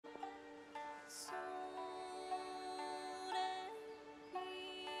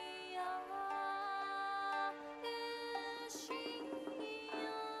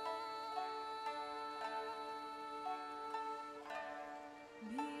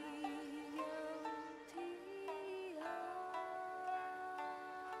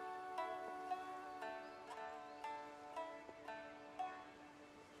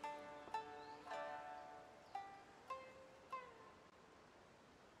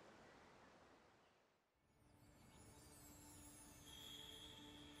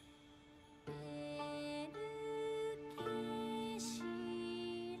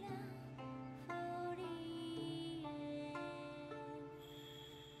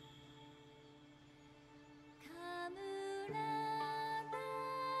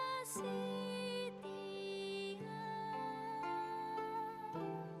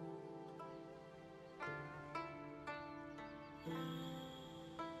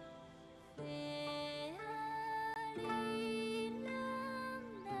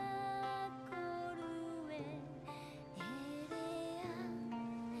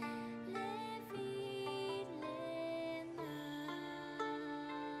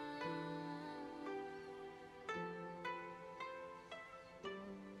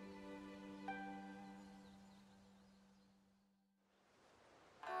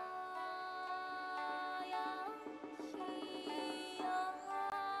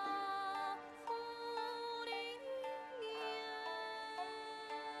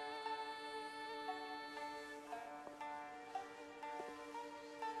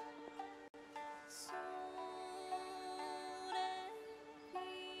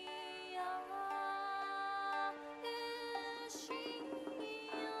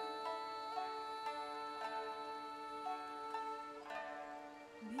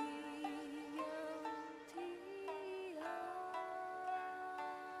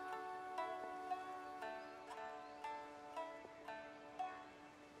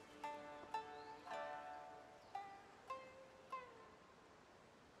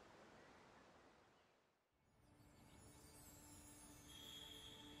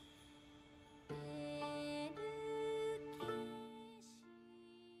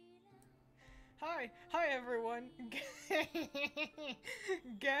Hi everyone.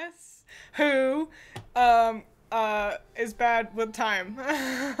 Guess who is bad with time.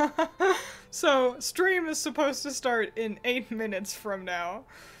 So stream is supposed to start in 8 minutes from now,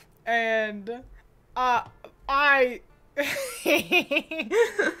 and I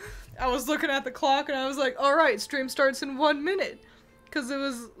I was looking at the clock and I was like, all right, stream starts in 1 minute, because it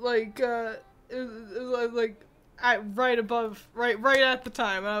was like it was like right at the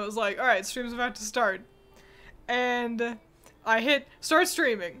time, and I was like, alright, stream's about to start. And I hit start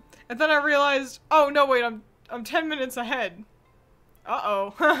streaming, and then I realized, oh no, wait, I'm 10 minutes ahead.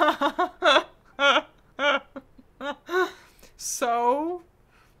 Uh-oh. So,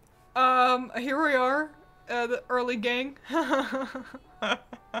 here we are, the early gang.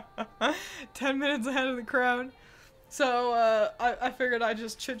 10 minutes ahead of the crowd. So, I figured I'd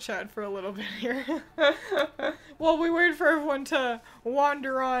just chit-chat for a little bit here. While we wait for everyone to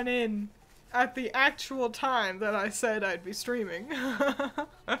wander on in at the actual time that I said I'd be streaming.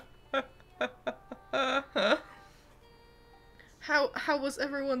 How was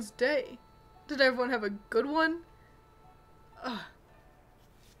everyone's day? Did everyone have a good one? Ugh.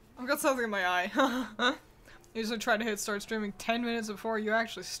 I've got something in my eye. Usually try to hit start streaming 10 minutes before you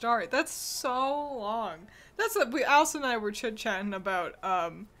actually start. That's so long. That's what Alice and I were chit-chatting about,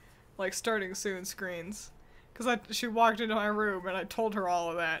 like, starting soon screens. Because she walked into my room and I told her all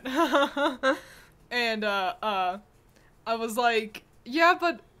of that. And, I was like, yeah,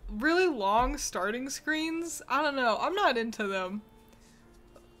 but really long starting screens? I don't know. I'm not into them.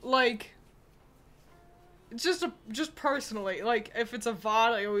 Like, just personally. Like, if it's a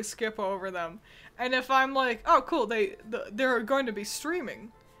VOD, I always skip over them. And if I'm like, oh cool, they're going to be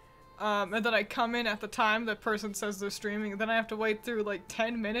streaming, and then I come in at the time the person says they're streaming, then I have to wait through like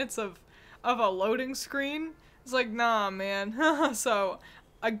 10 minutes of a loading screen. It's like, nah, man. So,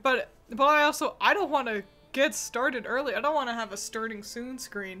 but I don't want to get started early. I don't want to have a starting soon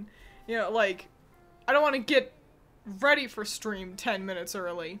screen. You know, like, I don't want to get ready for stream 10 minutes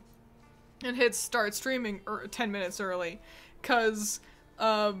early and hit start streaming 10 minutes early, cause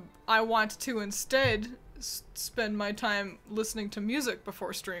I want to instead spend my time listening to music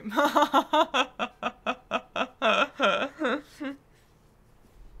before stream. I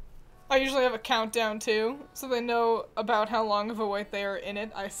usually have a countdown too, so they know about how long of a wait they are in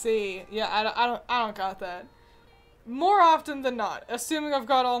it. I see. Yeah, I don't got that. More often than not, assuming I've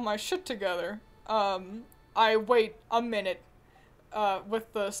got all my shit together, I wait a minute,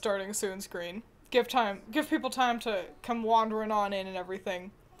 with the starting soon screen. Give people time to come wandering on in and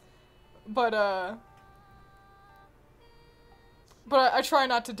everything. But I try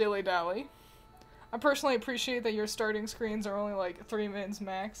not to dilly-dally. I personally appreciate that your starting screens are only like 3 minutes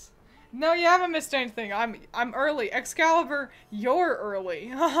max. No, you haven't missed anything. I'm early. Excalibur, you're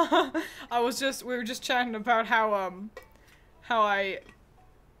early. We were just chatting about how I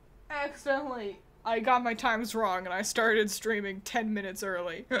I got my times wrong and I started streaming 10 minutes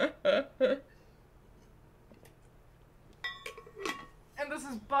early. And this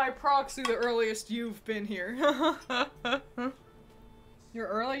is by proxy the earliest you've been here. You're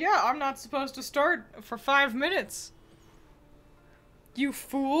early? Yeah, I'm not supposed to start for 5 minutes. You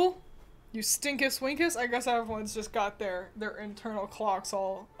fool. You stinkus winkus? I guess everyone's just got their internal clocks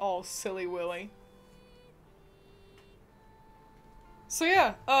all silly willy. So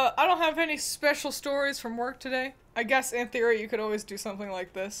yeah, I don't have any special stories from work today. I guess in theory you could always do something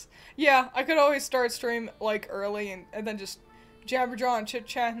like this. Yeah, I could always start stream like early and then just jabber jaw and chit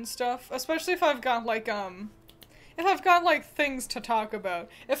chat and stuff. Especially if I've got like things to talk about.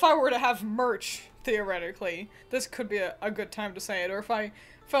 If I were to have merch, theoretically, this could be a good time to say it. Or if I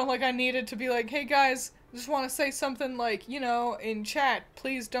felt like I needed to be like, hey guys, just want to say something like, you know, in chat,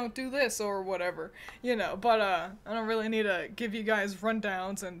 please don't do this or whatever, you know, but I don't really need to give you guys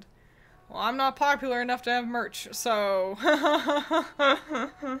rundowns, and well, I'm not popular enough to have merch, so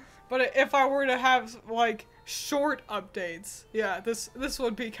but if I were to have like short updates, yeah, this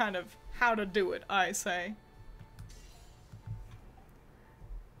would be kind of how to do it, I say.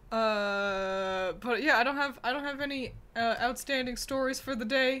 But yeah, I don't have any outstanding stories for the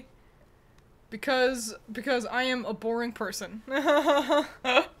day. Because I am a boring person.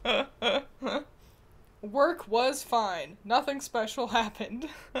 Work was fine. Nothing special happened.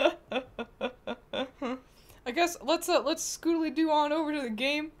 I guess let's scootily do on over to the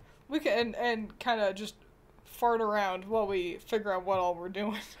game. We can and kind of just fart around while we figure out what all we're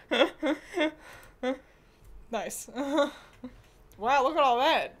doing. Nice. Wow, look at all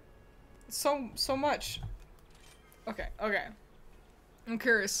that. So much. Okay. I'm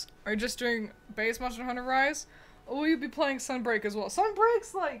curious. Are you just doing base Monster Hunter Rise? Or will you be playing Sunbreak as well?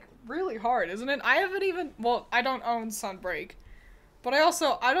 Sunbreak's like really hard, isn't it? I haven't even, well, I don't own Sunbreak. But I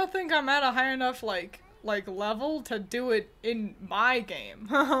don't think I'm at a high enough like level to do it in my game.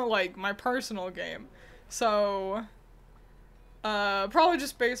 Like my personal game. So probably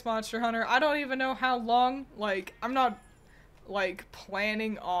just base Monster Hunter. I don't even know how long, like I'm not like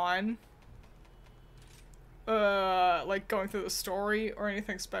planning on like going through the story or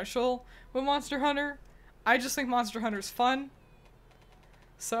anything special with Monster Hunter. I just think Monster Hunter's fun.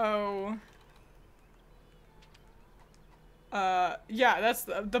 So yeah, that's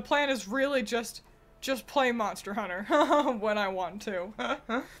the plan is really just play Monster Hunter when I want to.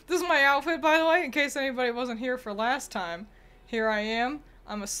 This is my outfit, by the way, in case anybody wasn't here for last time. Here I am.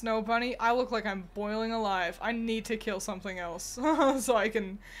 I'm a snow bunny. I look like I'm boiling alive. I need to kill something else so I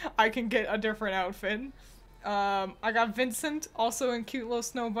can get a different outfit. I got Vincent, also in cute little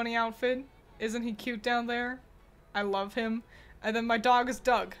snow bunny outfit. Isn't he cute down there? I love him. And then my dog is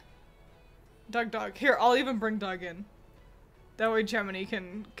Doug. Doug. Here, I'll even bring Doug in. That way Gemini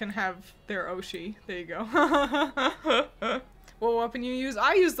can have their Oshi. There you go. What weapon you use?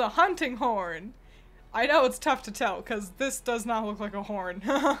 I use the hunting horn. I know it's tough to tell, because this does not look like a horn.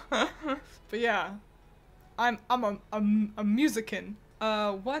 But yeah. I'm a musician.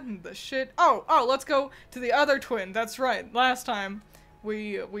 What in the shit? Oh, let's go to the other twin. That's right. Last time,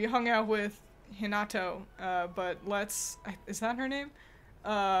 we hung out with Hinato, but is that her name?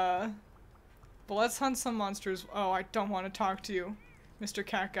 But let's hunt some monsters. Oh, I don't want to talk to you, Mr.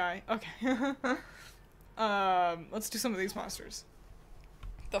 Cat Guy. Okay. Let's do some of these monsters.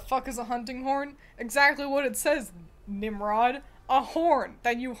 The fuck is a hunting horn? Exactly what it says, Nimrod. A horn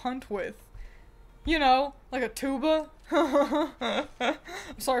that you hunt with. You know, like a tuba. I'm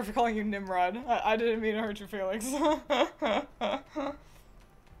sorry for calling you Nimrod. I didn't mean to hurt your feelings.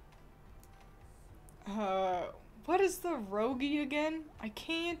 What is the Rogi again? I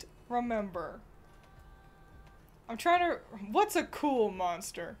can't remember. I'm trying to... What's a cool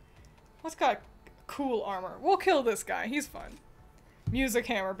monster? What's got cool armor? We'll kill this guy. He's fun. Music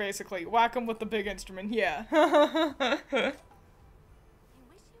hammer, basically. Whack him with the big instrument. Yeah.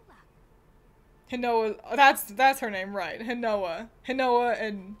 Hinoa, that's her name, right? Hinoa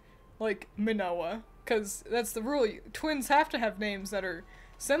and like Minoa, because that's the rule. Twins have to have names that are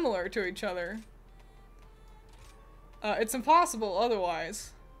similar to each other. It's impossible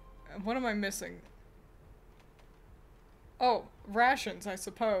otherwise. What am I missing? Oh, rations, I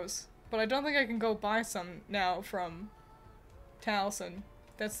suppose. But I don't think I can go buy some now from Taliesin.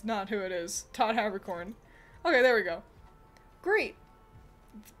 That's not who it is. Todd Habercorn. Okay, there we go. Great.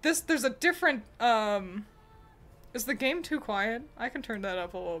 There's a different, is the game too quiet? I can turn that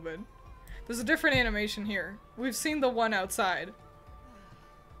up a little bit. There's a different animation here. We've seen the one outside.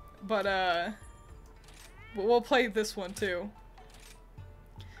 But we'll play this one too.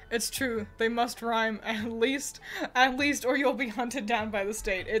 It's true. They must rhyme at least, or you'll be hunted down by the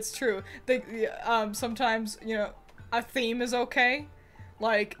state. It's true. They, sometimes, you know, a theme is okay.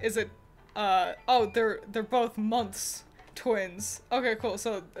 Like, is it, oh, they're both months. Twins. Okay, cool.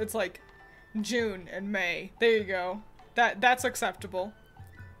 So it's like June and May. There you go. That's acceptable.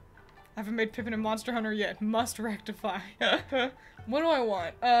 I haven't made Pippin and Monster Hunter yet. Must rectify. What do I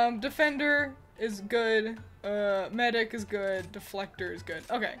want? Defender is good. Medic is good. Deflector is good.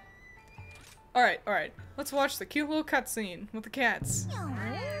 Okay. Alright, alright. Let's watch the cute little cutscene with the cats.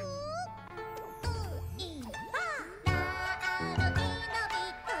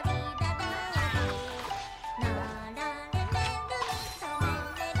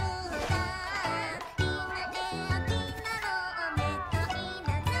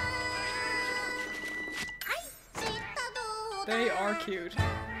 They are cute.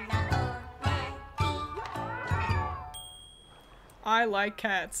 I like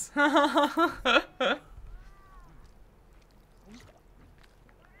cats.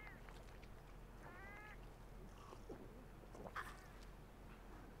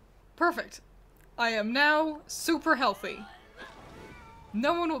 Perfect. I am now super healthy.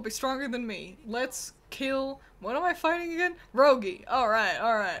 No one will be stronger than me. Let's kill... What am I fighting again? Rogi. Alright,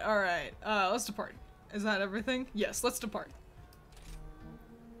 alright, alright. Let's depart. Is that everything? Yes, let's depart.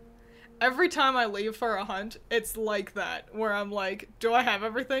 Every time I leave for a hunt, it's like that, where I'm like, do I have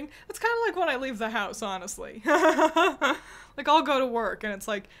everything? It's kind of like when I leave the house, honestly. Like, I'll go to work, and it's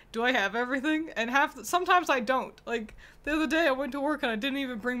like, do I have everything? And sometimes I don't. Like, the other day I went to work and I didn't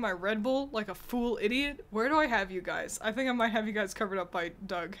even bring my Red Bull, like a fool idiot. Where do I have you guys? I think I might have you guys covered up by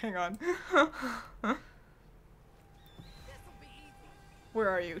Doug. Hang on. Where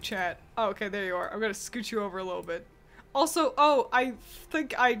are you, chat? Oh, okay, there you are. I'm gonna scoot you over a little bit. Also, oh, I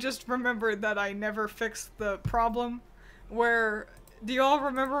think I just remembered that I never fixed the problem where, do you all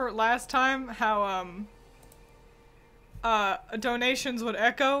remember last time how, donations would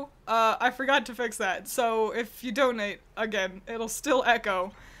echo? I forgot to fix that, so if you donate, again, it'll still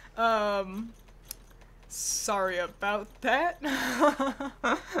echo. Sorry about that.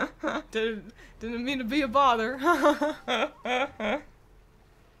 Didn't mean to be a bother.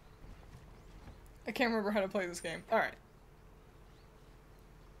 I can't remember how to play this game. Alright.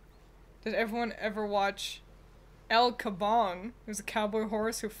 Did everyone ever watch El Kabong? It was a cowboy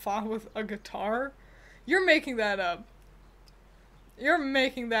horse who fought with a guitar? You're making that up. You're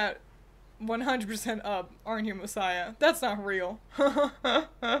making that 100% up, aren't you, Messiah? That's not real.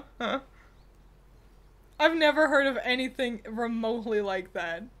 I've never heard of anything remotely like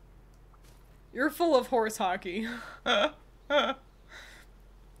that. You're full of horse hockey. I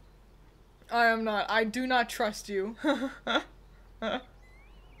am not. I do not trust you.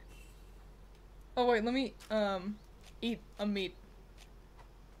 Oh wait, let me, eat a meat.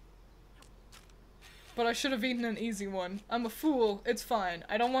 But I should have eaten an easy one. I'm a fool. It's fine.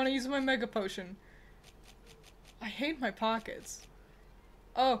 I don't want to use my mega potion. I hate my pockets.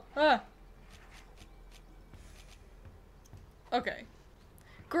 Oh, Okay.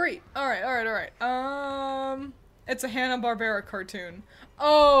 Great. Alright, alright, alright. It's a Hanna-Barbera cartoon.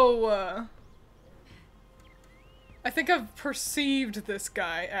 Oh, I think I've perceived this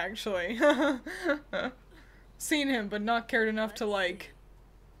guy, actually. Seen him, but not cared enough to, like,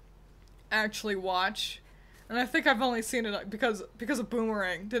 actually watch. And I think I've only seen it because of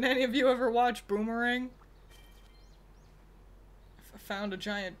Boomerang. Did any of you ever watch Boomerang? I found a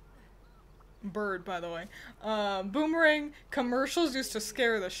giant bird, by the way. Boomerang commercials used to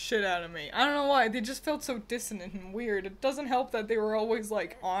scare the shit out of me. I don't know why, they just felt so dissonant and weird. It doesn't help that they were always,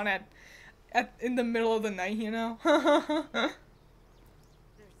 like, on in the middle of the night, you know? There's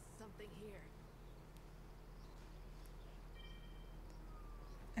something here.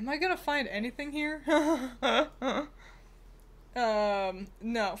 Am I gonna find anything here?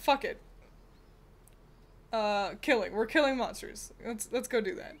 No, fuck it. Killing. We're killing monsters. Let's go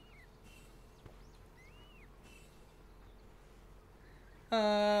do that.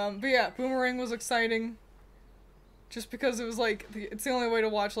 But yeah, Boomerang was exciting. Just because it was like, it's the only way to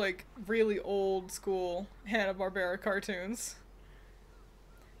watch like really old school Hanna-Barbera cartoons.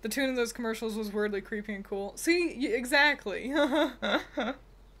 The tune of those commercials was weirdly creepy and cool. See, exactly.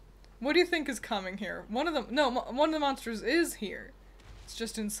 What do you think is coming here? One of the monsters is here. It's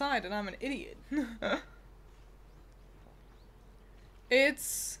just inside and I'm an idiot.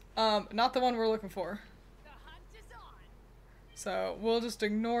 It's, not the one we're looking for. The hunt is on. So, we'll just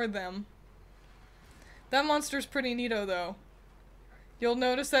ignore them. That monster's pretty neato, though. You'll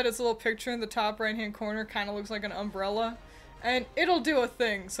notice that its little picture in the top right-hand corner kind of looks like an umbrella. And it'll do a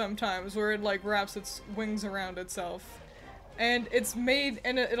thing sometimes where it, like, wraps its wings around itself. And it's made,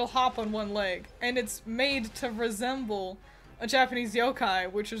 and it'll hop on one leg. And it's made to resemble a Japanese yokai,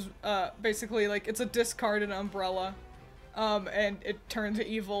 which is, basically, like, it's a discarded umbrella. And it turns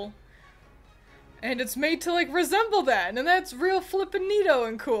evil. And it's made to, like, resemble that, and that's real flippin' neato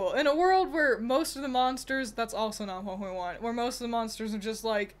and cool. In a world where most of the monsters, that's also not what we want, where most of the monsters are just,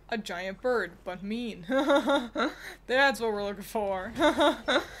 like, a giant bird, but mean. That's what we're looking for.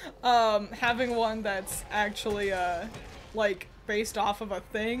 Having one that's actually, like, based off of a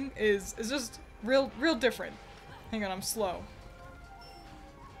thing is just real different. Hang on, I'm slow.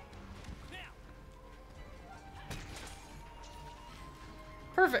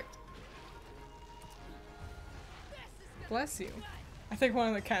 Perfect. Bless you. I think one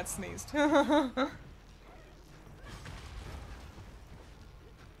of the cats sneezed. You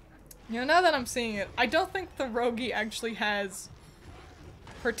know, now that I'm seeing it, I don't think the Rogi actually has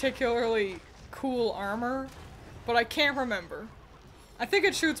particularly cool armor, but I can't remember. I think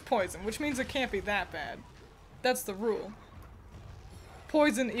it shoots poison, which means it can't be that bad. That's the rule.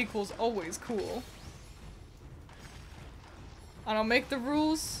 Poison equals always cool. I don't make the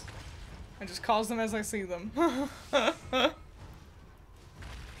rules. I just cause them as I see them. Oh,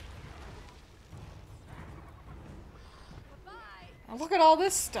 look at all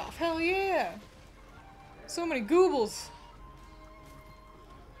this stuff. Hell yeah. So many goobles.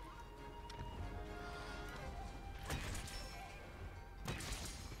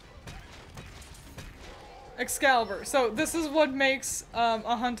 Excalibur. So this is what makes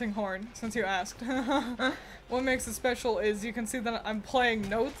a hunting horn, since you asked. What makes it special is you can see that I'm playing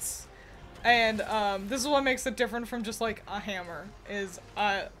notes. And, this is what makes it different from just, like, a hammer, is,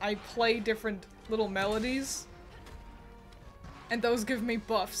 I play different little melodies, and those give me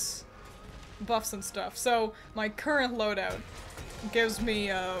buffs and stuff. So, my current loadout gives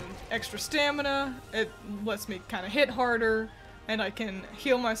me, extra stamina, it lets me kind of hit harder, and I can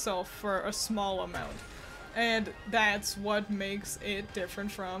heal myself for a small amount. And that's what makes it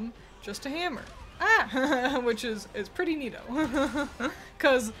different from just a hammer. Which is pretty neato.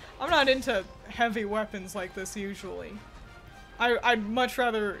 Cause I'm not into heavy weapons like this usually. I'd much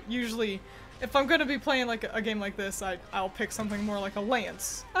rather usually, if I'm gonna be playing like a game like this, I'll pick something more like a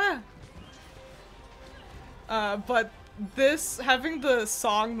lance. But this, having the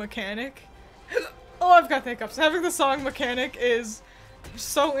song mechanic, oh, I've got the hiccups. Having the song mechanic is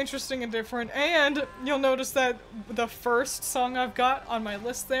so interesting and different, and you'll notice that the first song I've got on my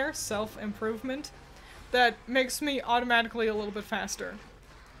list there, Self-Improvement, that makes me automatically a little bit faster.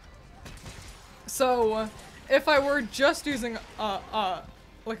 So, if I were just using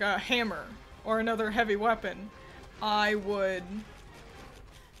like a hammer or another heavy weapon, I would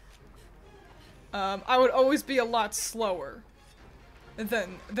always be a lot slower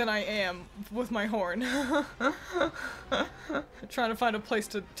than I am with my horn. Trying to find a place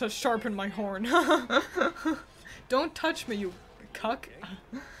to sharpen my horn. Don't touch me, you cuck.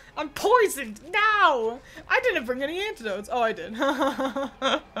 I'm poisoned! No! I didn't bring any antidotes. Oh, I did.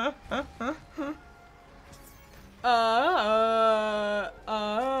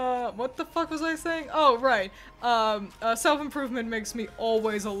 What the fuck was I saying? Oh, right. Self-improvement makes me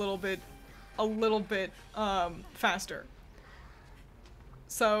always a little bit, faster.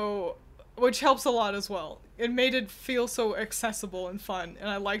 So, which helps a lot as well. It made it feel so accessible and fun, and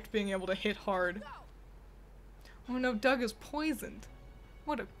I liked being able to hit hard. Oh no, Doug is poisoned.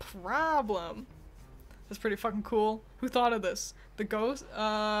 What a problem. That's pretty fucking cool. Who thought of this? The ghost?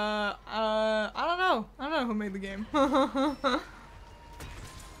 I don't know. I don't know who made the game.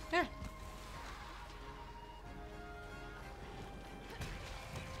 Yeah.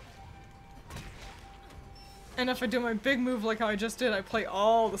 And if I do my big move like how I just did, I play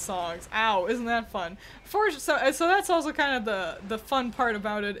all the songs. Ow, isn't that fun? So that's also kind of the fun part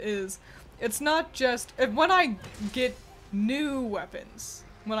about it is, it's not just, when I get new weapons,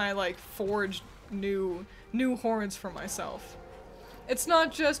 when I like forge new horns for myself, it's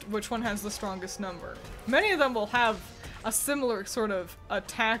not just which one has the strongest number. Many of them will have a similar sort of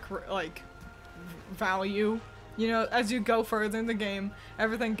attack, like, value. You know, as you go further in the game,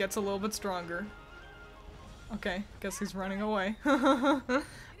 everything gets a little bit stronger. Okay, guess he's running away. A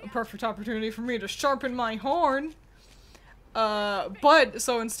perfect opportunity for me to sharpen my horn. But,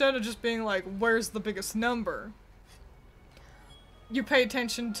 so instead of just being like, where's the biggest number? You pay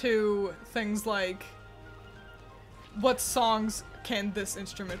attention to things like, what songs can this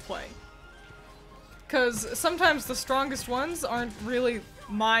instrument play? Because sometimes the strongest ones aren't really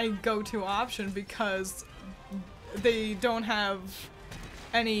my go-to option because they don't have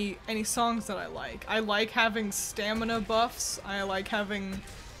any songs that I like. I like having stamina buffs, I like having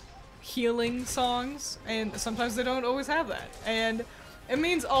healing songs, and sometimes they don't always have that. And it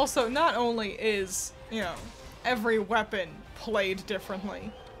means also, not only is, you know, every weapon played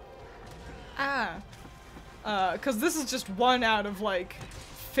differently. Cause this is just one out of like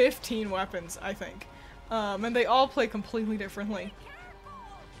 15 weapons, I think. And they all play completely differently.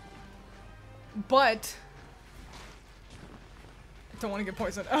 But I don't want to get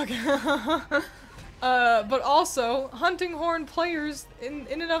poisoned. Okay. But also, hunting horn players in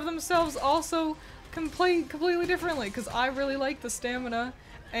and of themselves also can play completely differently, because I really like the stamina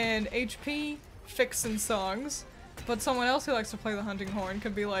and HP fixin' songs, but someone else who likes to play the hunting horn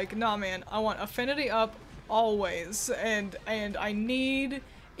could be like, nah man, I want affinity up always, and I need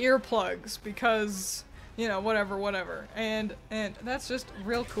earplugs because, you know, whatever, and that's just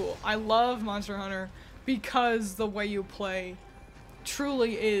real cool. I love Monster Hunter because the way you play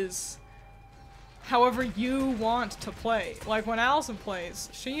truly is however you want to play. Like when Allison plays,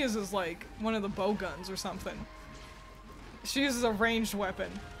 she uses like one of the bow guns or something. She uses a ranged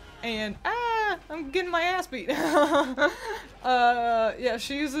weapon. And I'm getting my ass beat. Yeah,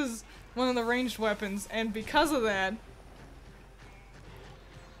 she uses one of the ranged weapons, and because of that,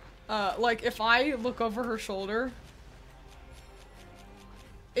 like if I look over her shoulder,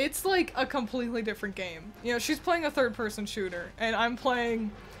 it's like a completely different game. You know, she's playing a third-person shooter, and I'm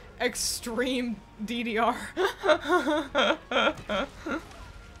playing extreme DDR.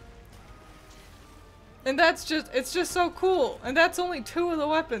 And that's just, it's just so cool. And that's only 2 of the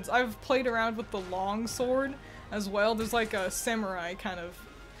weapons. I've played around with the long sword as well. There's like a samurai kind of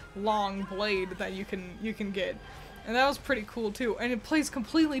long blade that you can get. And that was pretty cool too. And it plays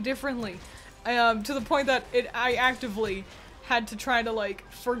completely differently. To the point that I actively had to try to like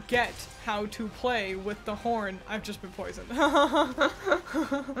forget how to play with the horn. I've just been poisoned.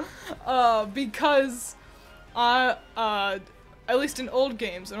 Because at least in old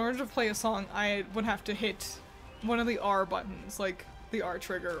games, in order to play a song, I would have to hit one of the R buttons, like the R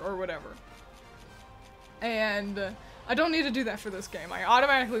trigger or whatever. And I don't need to do that for this game. I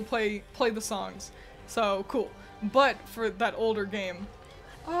automatically play the songs. So, cool. But for that older game,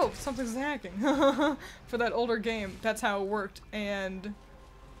 oh, something's hacking. For that older game, that's how it worked. And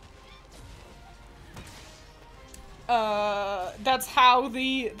that's how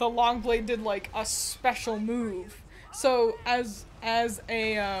the long blade did like a special move. So as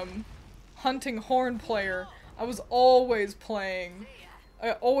a hunting horn player, I was always playing,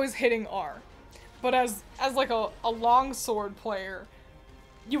 always hitting R. But as like a longsword player,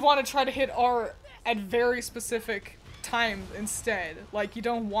 you want to try to hit R at very specific times instead. Like you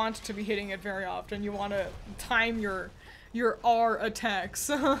don't want to be hitting it very often. You want to time your R attacks.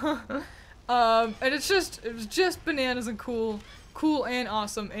 And it was just bananas and cool and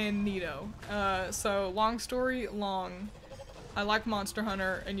awesome and neato. So long story long, I like Monster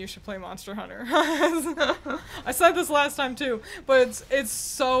Hunter and you should play Monster Hunter. I said this last time too, but it's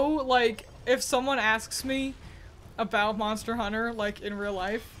so like, if someone asks me about Monster Hunter like in real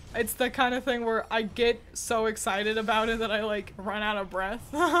life, it's the kind of thing where I get so excited about it that I like run out of breath.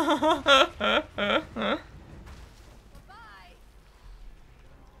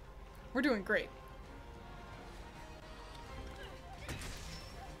 We're doing great.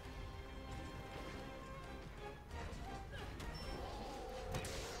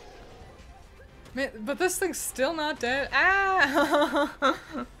 Man, but this thing's still not dead. Ah!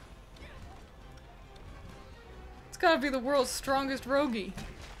 It's gotta be the world's strongest roguey.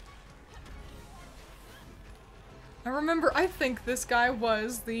 I think this guy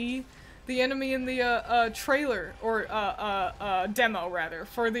was the enemy in the trailer, or demo rather,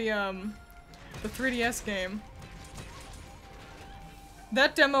 for the 3DS game.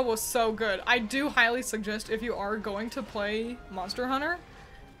 That demo was so good. I do highly suggest, if you are going to play Monster Hunter,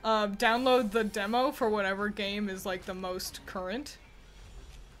 download the demo for whatever game is like the most current.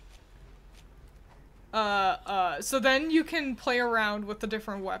 So then you can play around with the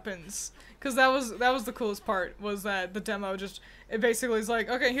different weapons. Cause that was the coolest part, was that the demo just, it basically is like,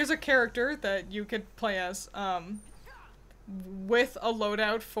 okay, here's a character that you could play as, with a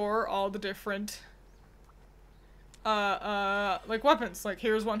loadout for all the different, like weapons. Like,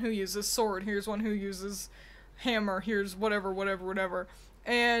 here's one who uses sword, here's one who uses hammer, here's whatever.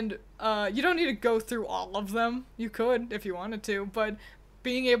 And, you don't need to go through all of them. You could, if you wanted to, but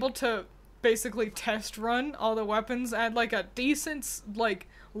being able to basically test run all the weapons at, like, a decent, like,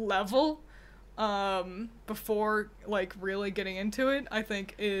 level, before, like, really getting into it, I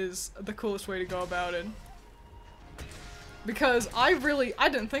think is the coolest way to go about it. Because I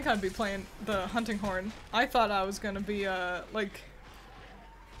didn't think I'd be playing the hunting horn. I thought I was gonna be, like,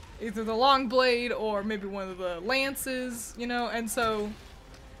 either the long blade or maybe one of the lances, you know, and so,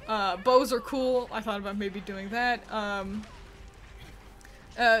 bows are cool. I thought about maybe doing that.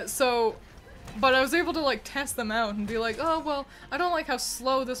 So, But I was able to like test them out and be like, oh well, I don't like how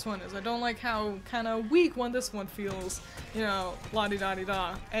slow this one is. I don't like how kind of weak one this one feels. You know,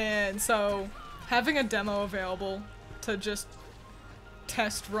 la-di-da-di-da. And so having a demo available to just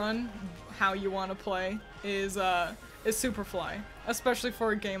test run how you want to play is super fly, especially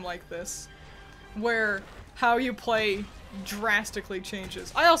for a game like this, where how you play drastically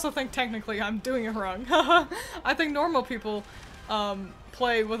changes. I also think technically I'm doing it wrong. I think normal people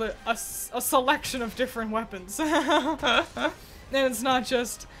play with a selection of different weapons. And it's not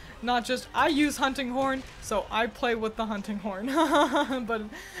just I use hunting horn, so I play with the hunting horn.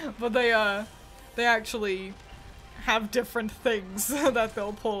 but they actually have different things that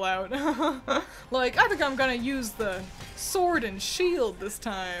they'll pull out. Like, I think I'm gonna use the sword and shield this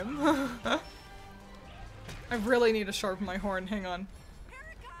time. I really need to sharpen my horn, hang on.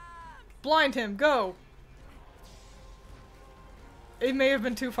 Blind him, go! It may have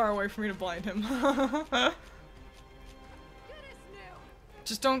been too far away for me to blind him.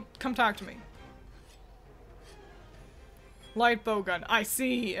 Just don't come talk to me. Light bowgun, I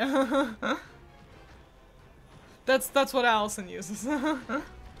see! That's what Allison uses. That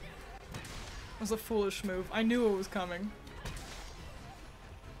was a foolish move. I knew it was coming.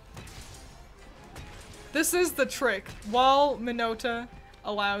 This is the trick. While Minota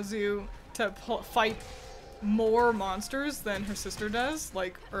allows you to fight more monsters than her sister does,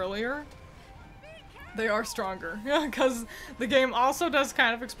 like earlier, they are stronger. Because the game also does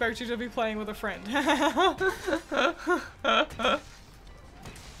kind of expect you to be playing with a friend.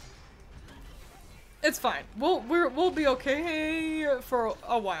 It's fine. We'll be okay for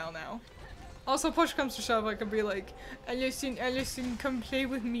a while now. Also, push comes to shove, I could be like, Allison, come play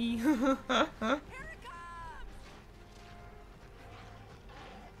with me.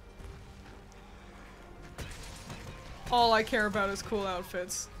 All I care about is cool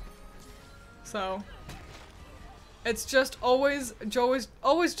outfits. So it's just always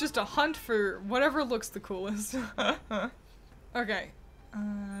just a hunt for whatever looks the coolest. Okay.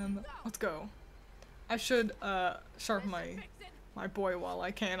 Let's go. I should sharpen my boy while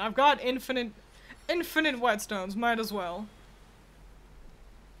I can. I've got infinite whetstones, might as well.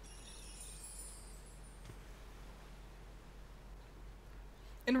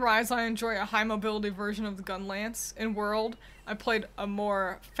 In Rise, I enjoy a high mobility version of the gun lance. In World, I played a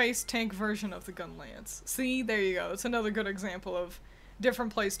more face tank version of the gun lance. See, there you go. It's another good example of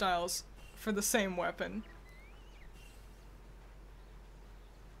different playstyles for the same weapon.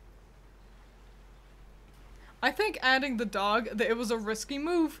 I think adding the dog, it was a risky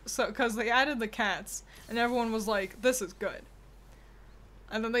move, so because they added the cats, and everyone was like, this is good.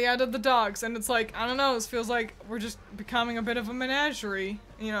 And then they added the dogs, and it's like, I don't know, this feels like we're just becoming a bit of a menagerie.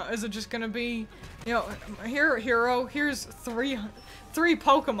 You know, is it just gonna be, you know, here's three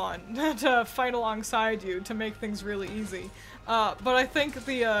Pokemon to fight alongside you to make things really easy. But I think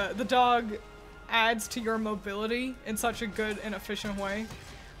the dog adds to your mobility in such a good and efficient way.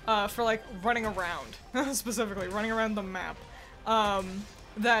 For like running around, specifically running around the map,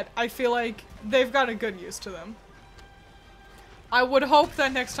 that I feel like they've got a good use to them. I would hope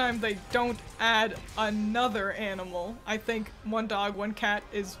that next time they don't add another animal. I think one dog, one cat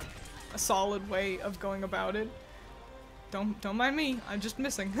is a solid way of going about it. Don't mind me, I'm just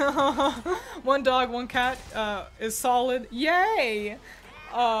missing. One dog, one cat is solid. Yay!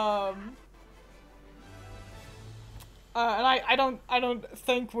 And I don't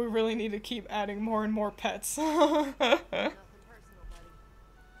think we really need to keep adding more and more pets.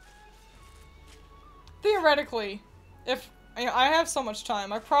 Theoretically, if I have so much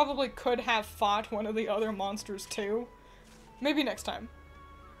time, I probably could have fought one of the other monsters too. Maybe next time.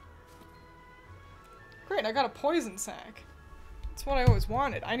 Great, I got a poison sack. That's what I always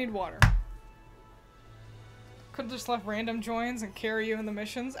wanted. I need water. Could have just left random joins and carry you in the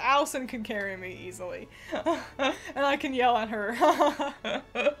missions. Allison can carry me easily. And I can yell at her.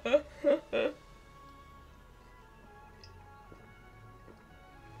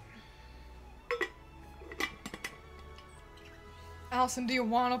 Allison, do you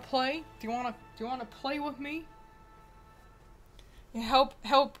want to play? Do you want to play with me? You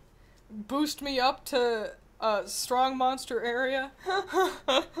help boost me up to a strong monster area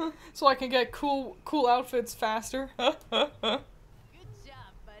so I can get cool outfits faster. Good job,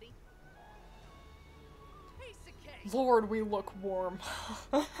 buddy. Piece of cake. Lord, we look warm.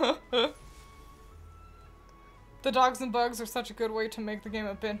 The dogs and bugs are such a good way to make the game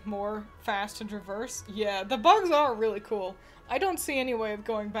a bit more fast to traverse. Yeah, the bugs are really cool. I don't see any way of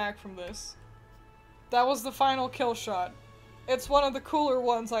going back from this. That was the final kill shot. It's one of the cooler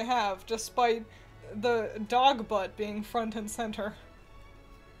ones I have, despite the dog butt being front and center.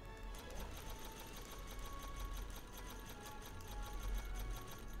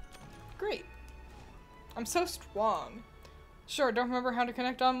 I'm so strong. Sure, don't remember how to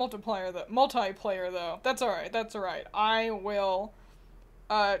connect on multiplayer though. That's alright, that's alright. I will,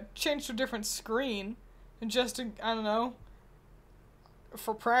 change to a different screen, just to, I don't know,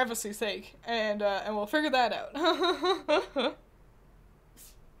 for privacy's sake, and we'll figure that out.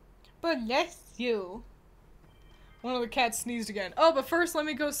 Bless you. One of the cats sneezed again. Oh, but first let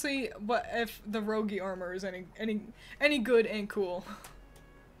me go see what if the roguey armor is any good and cool.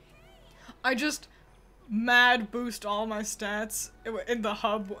 I just mad boost all my stats in the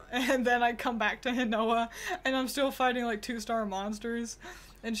hub, and then I come back to Hinoa, and I'm still fighting like 2-star monsters,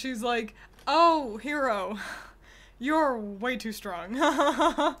 and she's like, "Oh, hero, you're way too strong."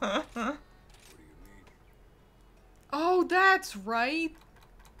 Oh, that's right.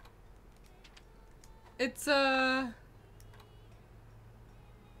 It's a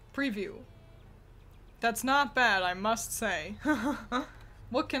preview. That's not bad, I must say.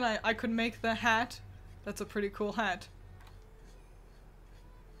 What can I could make the hat. That's a pretty cool hat.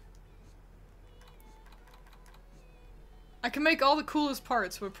 I can make all the coolest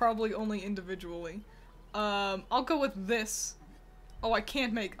parts, but probably only individually. I'll go with this. Oh, I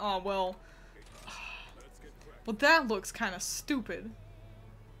can't make, oh, well. Well, that looks kind of stupid.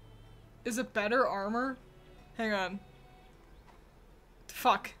 Is it better armor? Hang on.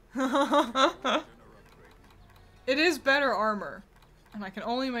 Fuck. It is better armor. And I can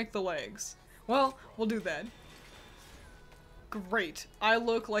only make the legs. Well, we'll do that. Great. I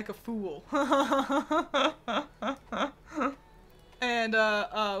look like a fool. And,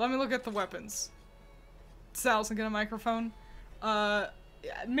 let me look at the weapons. Does Allison get a microphone?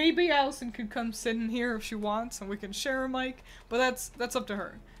 Maybe Allison could come sit in here if she wants, and we can share a mic, but that's up to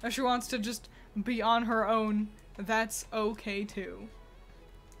her. If she wants to just be on her own, that's okay too.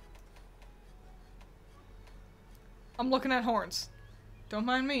 I'm looking at horns. Don't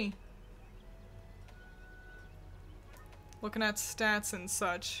mind me. Looking at stats and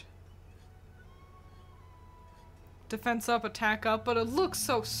such. Defense up, attack up, but it looks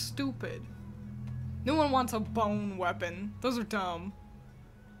so stupid. No one wants a bone weapon. Those are dumb.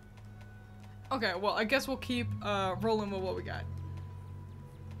 Okay, well, I guess we'll keep rolling with what we got.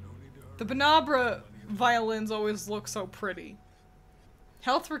 The Banabra violins always look so pretty.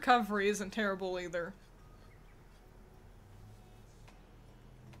 Health recovery isn't terrible either.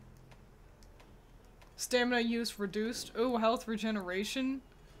 Stamina use reduced. Ooh, health regeneration.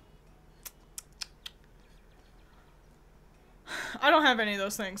 I don't have any of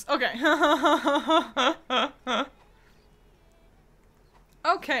those things. Okay.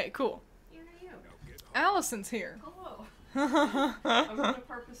 Okay, cool. Here are you. Allison's here. Hello. I'm gonna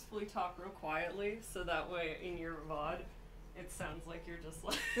purposefully talk real quietly so that way in your VOD it sounds like you're just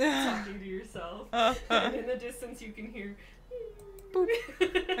like talking to yourself. And in the distance you can hear Boop.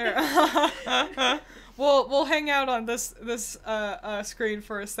 We'll hang out on this screen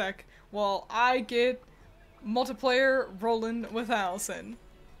for a sec while I get multiplayer rolling with Allison.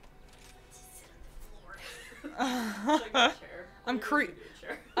 I'm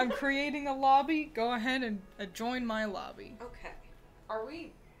creating a lobby. Go ahead and join my lobby. Okay. Are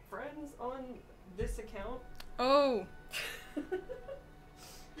we friends on this account? Oh.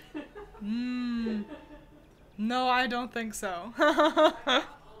 No, I don't think so. And it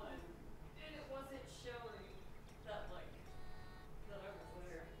wasn't showing that that I was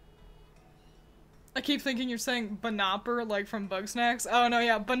there. I keep thinking you're saying Banopper, like from Bugsnax. Oh no,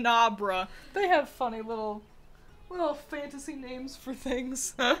 yeah, Banabra. They have funny little fantasy names for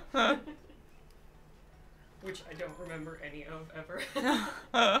things. Which I don't remember any of ever.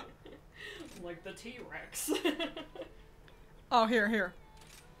 Like the T-Rex. Oh, here.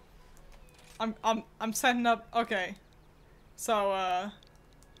 I'm setting up. Okay, so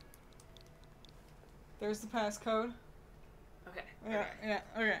there's the passcode. Okay. Yeah.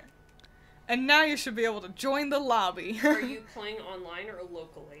 Okay. And now you should be able to join the lobby. Are you playing online or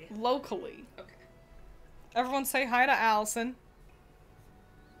locally? Locally. Okay. Everyone say hi to Allison.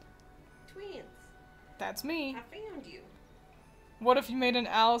 Twiins. That's me. I found you. What if you made an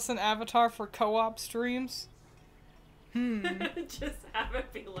Allison avatar for co-op streams? Just have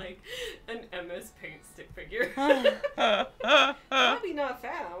it be like an MS Paint stick figure. Hobby not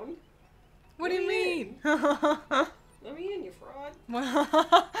found. What do you mean? Let me in, you fraud.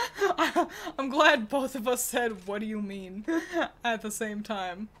 I'm glad both of us said, "What do you mean?" at the same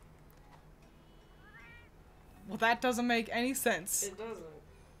time. Well, that doesn't make any sense. It doesn't.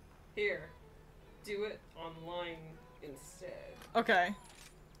 Here. Do it online instead. Okay.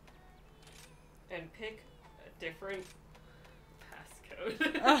 And pick a different passcode.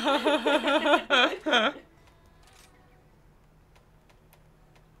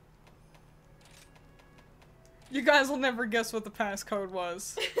 You guys will never guess what the passcode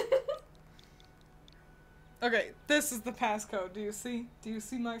was. Okay, this is the passcode. Do you see? Do you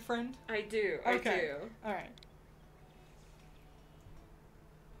see, my friend? I do. Okay. I do. All right.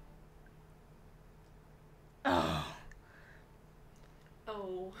 Oh.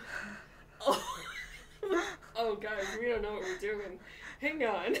 Oh. Oh. Oh, guys, we don't know what we're doing. Hang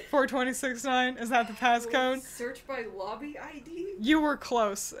on. 4269. Is that the passcode? Search by lobby ID? You were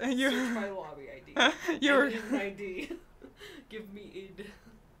close. You. Search by lobby ID. You were. I need an ID. Give me id.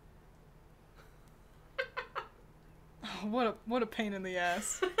 Oh, what a pain in the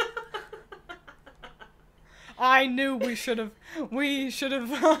ass. I knew we should have. We should have.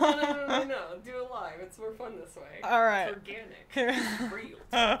 No. Do it live. It's more fun this way. All right. It's organic. Here. It's real.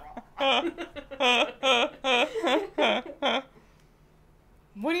 It's raw.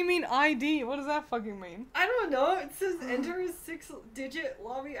 What do you mean ID? What does that fucking mean? I don't know. It says enter a 6-digit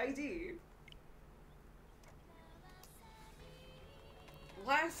lobby ID.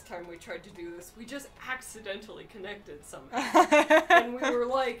 Last time we tried to do this, we just accidentally connected somehow. And we were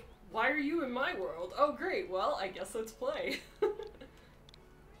like, why are you in my world? Oh, great. Well, I guess let's play.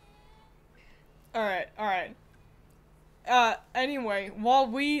 Alright. Anyway, while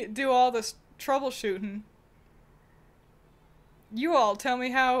we do all this troubleshooting, you all tell me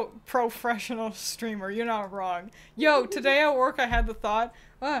how professional streamer, you're not wrong. Yo, today at work I had the thought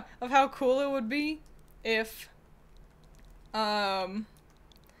of how cool it would be if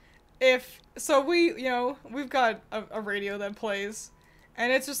so we've got a radio that plays,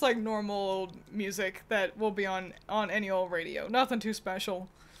 and it's just like normal old music that will be on any old radio. Nothing too special.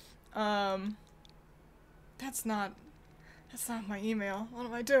 That's not my email. What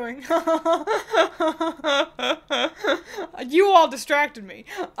am I doing? You all distracted me.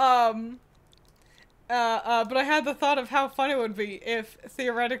 But I had the thought of how fun it would be if,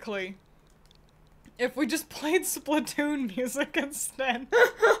 theoretically, if we just played Splatoon music instead.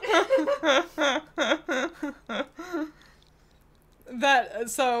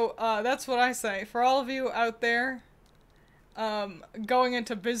 That's what I say. For all of you out there, going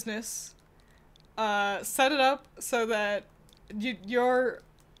into business, set it up so that your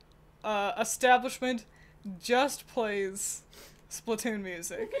establishment just plays Splatoon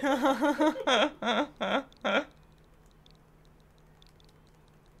music.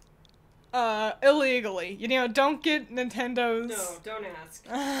 Illegally. You know, don't get Nintendo's... No, don't ask.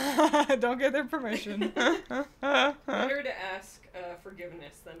 Don't get their permission. Better to ask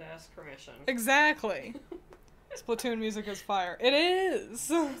forgiveness than to ask permission. Exactly. Splatoon music is fire. It is!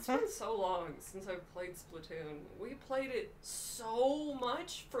 It's been so long since I've played Splatoon. We played it so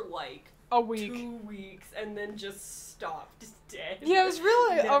much for like a week. 2 weeks and then just stopped dead. Yeah, it was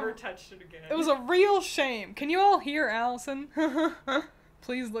really... Never touched it again. It was a real shame. Can you all hear Allison?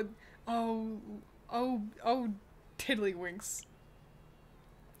 Please look... Oh, tiddlywinks.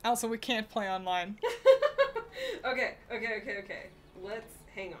 Allison, we can't play online. Okay. Let's...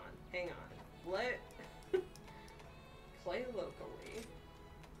 Hang on. Let... play locally.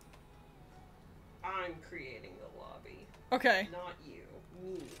 I'm creating the lobby. Okay. Not you.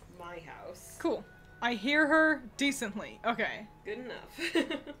 Me. My house. Cool. I hear her decently. Okay. Good enough.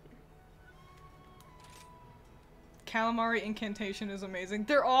 Calamari Incantation is amazing.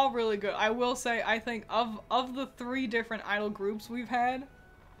 They're all really good. I will say, I think of the 3 different idol groups we've had.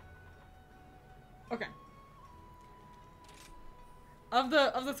 Okay. Of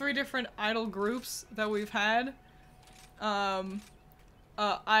the 3 different idol groups that we've had, I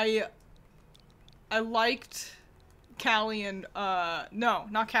liked Callie and no,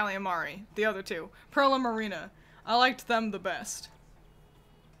 not Callie and Mari. The other 2, Pearl and Marina. I liked them the best.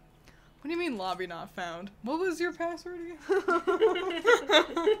 What do you mean lobby not found? What was your password again?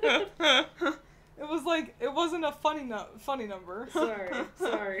 It was like, it wasn't a funny number.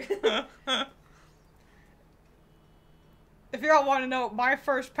 Sorry. If you all want to know, my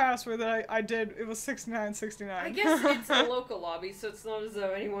first password that I did, it was 6969. I guess it's a local lobby, so it's not as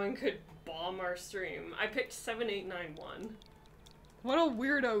though anyone could bomb our stream. I picked 7891. What a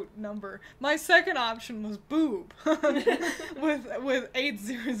weirdo number. My second option was boob with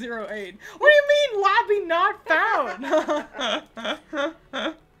 8008. What do you mean lobby not found?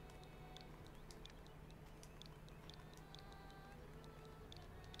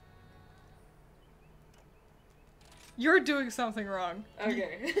 You're doing something wrong.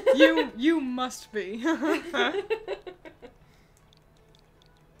 Okay. You must be.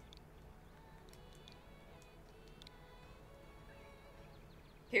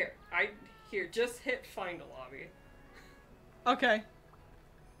 Here, just hit find a lobby. Okay.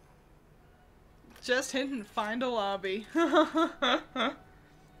 Just hit and find a lobby.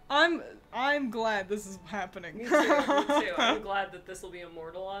 I'm glad this is happening. Me too, me too. I'm glad that this will be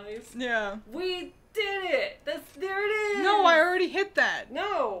immortalized. Yeah. We did it! There it is! No, I already hit that.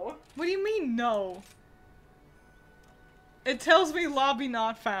 No! What do you mean, no? It tells me lobby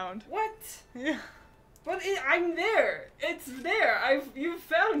not found. What? Yeah. But I'm there! It's there! You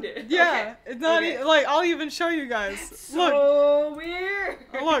found it! Yeah, Okay. it's not Okay. like, I'll even show you guys. That's Look. so weird!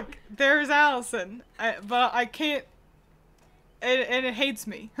 Look, there's Allison. But I can't... And it hates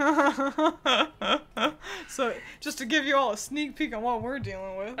me. So, just to give you all a sneak peek on what we're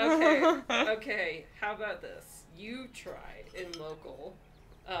dealing with. Okay, okay, how about this? You try in local,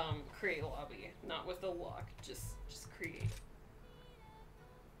 create lobby. Not with the lock, just create.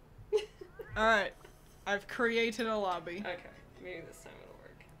 Alright. I've created a lobby. Okay, maybe this time it'll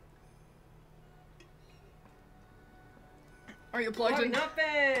work. Are you plugged Lobby in? not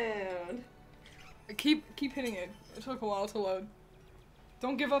found! Keep hitting it. It took a while to load.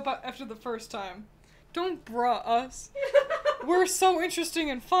 Don't give up after the first time. Don't bruh us. We're so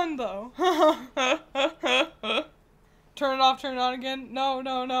interesting and fun, though. Turn it off, turn it on again. No,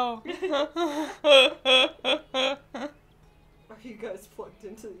 no, no. Are you guys plugged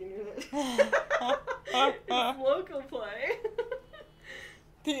into the internet? It's local play.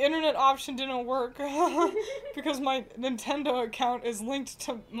 The internet option didn't work because my Nintendo account is linked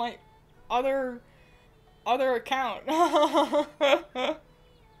to my other account.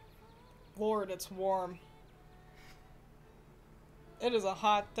 Lord, it's warm. It is a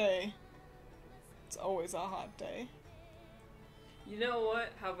hot day. It's always a hot day. You know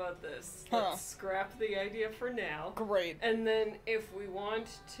what? How about this? Huh. Let's scrap the idea for now. Great. And then if we want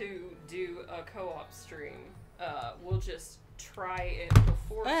to do a co-op stream, we'll just try it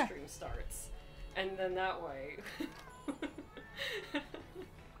before stream starts. And then that way...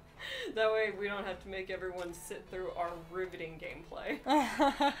 that way we don't have to make everyone sit through our riveting gameplay.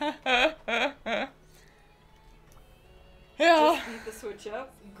 Yeah. Just beat the switch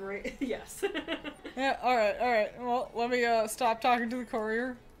up. Great. Yes. Yeah, alright. Well, let me stop talking to the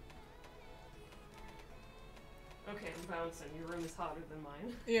courier. Okay, I'm bouncing. Your room is hotter than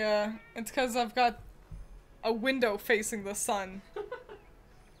mine. Yeah, it's because I've got a window facing the sun.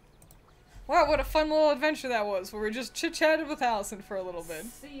 Wow, what a fun little adventure that was, where we just chit-chatted with Allison for a little bit.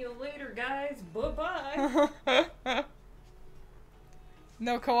 See you later, guys. Bye-bye.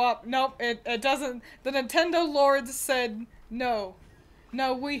 No co-op. Nope, it doesn't. The Nintendo lords said no.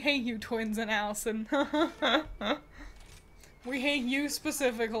 No, we hate you, Twiins and Allison. We hate you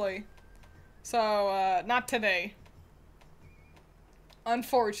specifically. So, not today.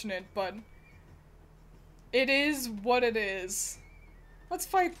 Unfortunate, but it is what it is. Let's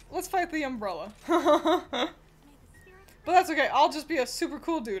fight the umbrella. But that's okay, I'll just be a super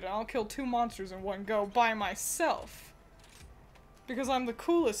cool dude and I'll kill 2 monsters in one go by myself. Because I'm the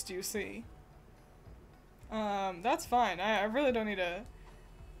coolest, you see. That's fine. I really don't need to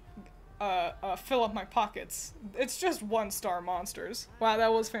fill up my pockets. It's just 1-star monsters. Wow,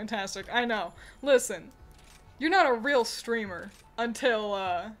 that was fantastic. I know. Listen, you're not a real streamer until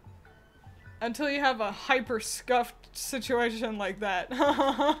you have a hyper-scuffed situation like that.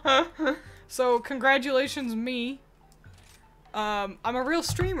 So, congratulations, me. I'm a real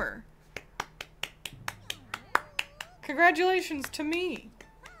streamer. Congratulations to me.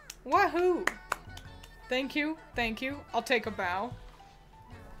 Wahoo! Thank you. I'll take a bow.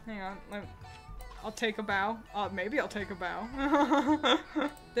 Hang on, I'll take a bow. Maybe I'll take a bow.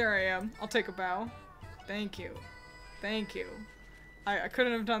 There I am. I'll take a bow. Thank you. I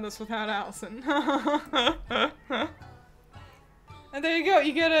couldn't have done this without Allison. And there you go.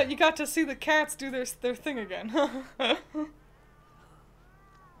 You got to see the cats do their thing again.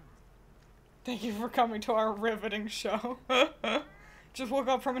 Thank you for coming to our riveting show. Just woke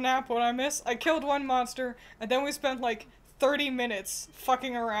up from a nap. What'd I miss? I killed 1 monster, and then we spent like 30 minutes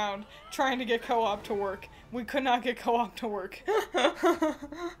fucking around trying to get co-op to work. We could not get co-op to work.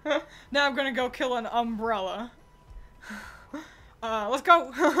 Now I'm gonna go kill an umbrella. Let's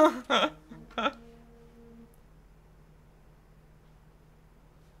go!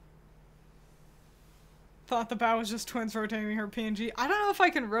 Thought the bow was just Twiins rotating her PNG. I don't know if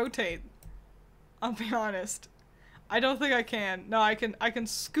I can rotate. I'll be honest. I don't think I can. No, I can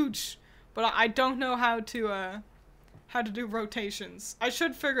scooch, but I don't know how to do rotations. I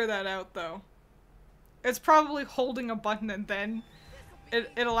should figure that out though. It's probably holding a button and then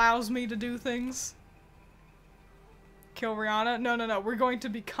it allows me to do things. Kill Rihanna? No. We're going to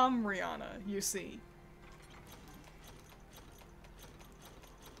become Rihanna, you see.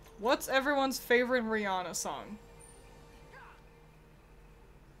 What's everyone's favorite Rihanna song?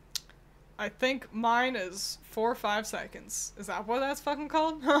 I think mine is 4 or 5 seconds. Is that what that's fucking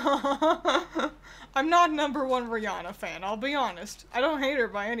called? I'm not number one Rihanna fan, I'll be honest. I don't hate her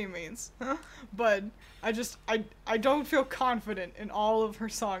by any means. But I don't feel confident in all of her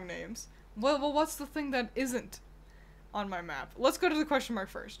song names. Well, what's the thing that isn't on my map? Let's go to the question mark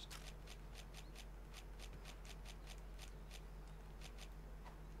first.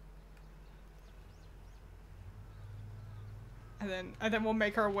 And then we'll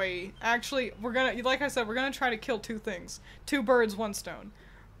make our way. Actually, we're gonna, like I said, we're gonna try to kill 2 things. 2 birds, 1 stone.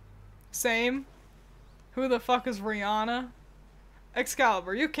 Same. Who the fuck is Rihanna?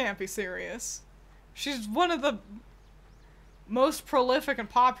 Excalibur, you can't be serious. She's one of the most prolific and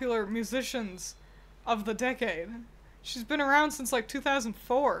popular musicians of the decade. She's been around since like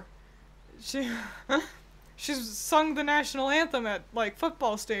 2004. She's sung the national anthem at like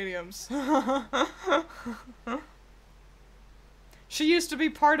football stadiums. She used to be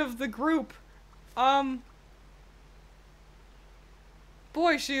part of the group.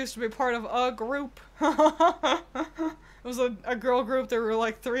 Boy, she used to be part of a group. It was a girl group. There were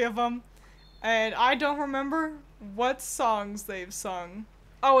like 3 of them. And I don't remember what songs they've sung.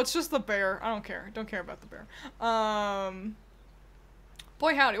 Oh, it's just the bear. I don't care. Don't care about the bear.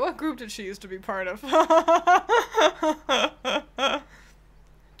 Boy howdy, what group did she used to be part of?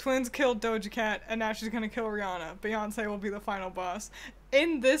 Twiins killed Doja Cat, and now she's gonna kill Rihanna. Beyonce will be the final boss.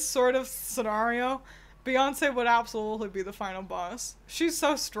 In this sort of scenario, Beyonce would absolutely be the final boss. She's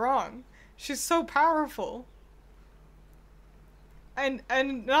so strong. She's so powerful. And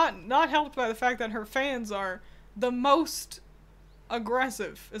not helped by the fact that her fans are the most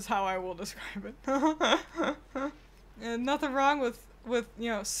aggressive, is how I will describe it. And nothing wrong with you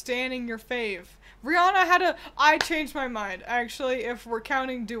know, standing your fave. Rihanna I changed my mind. Actually, if we're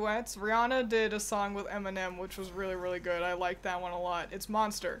counting duets, Rihanna did a song with Eminem, which was really, really good. I like that one a lot. It's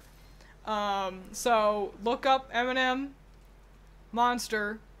Monster. So look up Eminem,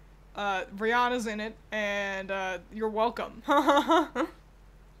 Monster, Rihanna's in it, and, you're welcome.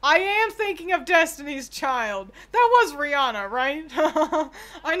 I am thinking of Destiny's Child. That was Rihanna, right?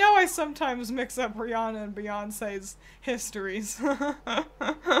 I know I sometimes mix up Rihanna and Beyonce's histories.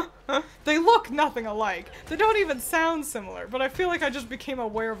 They look nothing alike. They don't even sound similar, but I feel like I just became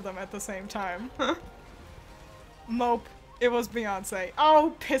aware of them at the same time. Mope. It was Beyonce.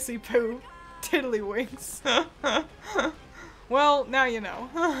 Oh, pissy poo. Tiddlywinks. Well, now you know.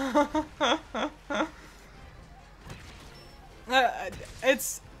 Like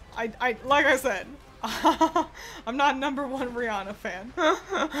I said, I'm not number one Rihanna fan.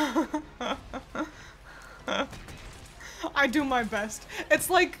 I do my best. It's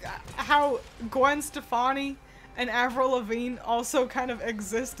like how Gwen Stefani and Avril Lavigne also kind of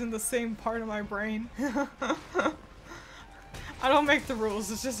exist in the same part of my brain. I don't make the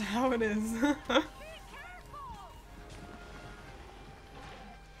rules, it's just how it is.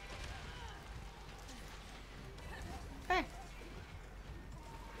 Hey.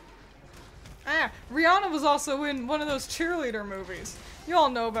 Ah, Rihanna was also in one of those cheerleader movies. You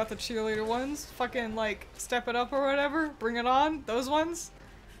all know about the cheerleader ones. Fucking, like, Step It Up or whatever. Bring It On. Those ones.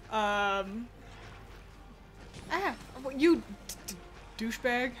 You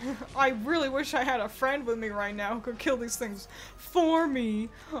douchebag. I really wish I had a friend with me right now who could kill these things for me.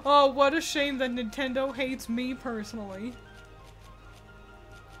 Oh, what a shame that Nintendo hates me personally.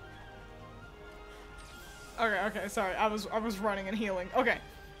 Okay, sorry. I was running and healing. Okay.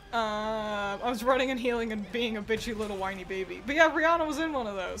 I was running and healing and being a bitchy little whiny baby. But yeah, Rihanna was in one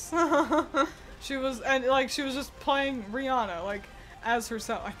of those. She was just playing Rihanna, like, as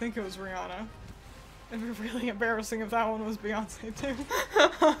herself. I think it was Rihanna. It'd be really embarrassing if that one was Beyonce, too.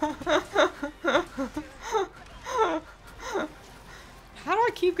 How do I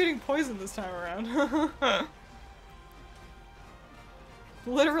keep getting poisoned this time around?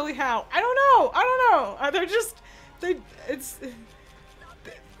 Literally how? I don't know!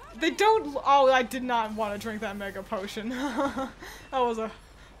 They don't- oh, I did not want to drink that mega potion. That was a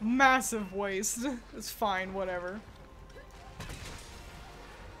massive waste. It's fine, whatever.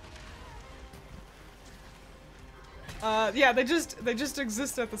 Yeah, they just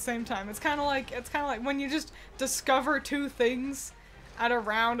exist at the same time. It's kinda like when you just discover 2 things at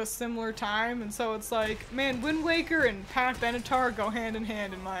around a similar time, and so it's like, man, Wind Waker and Pat Benatar go hand in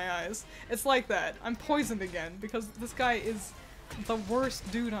hand in my eyes. It's like that. I'm poisoned again, because this guy is the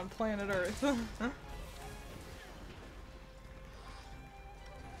worst dude on planet Earth.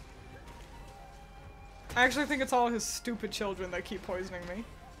 I actually think it's all his stupid children that keep poisoning me.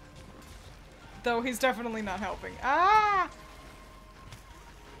 Though he's definitely not helping. Ah!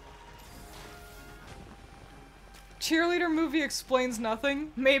 cheerleader movie explains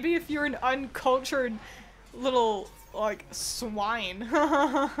nothing. Maybe if you're an uncultured little, like, swine.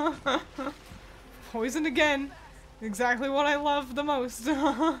 Poisoned again. Exactly what I love the most.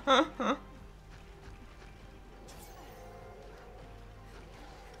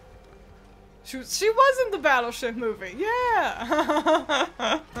 She was in the Battleship movie. Yeah.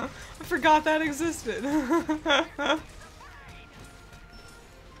 I forgot that existed.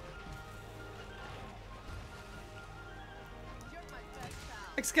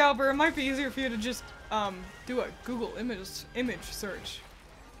 Excalibur, it might be easier for you to just do a Google image search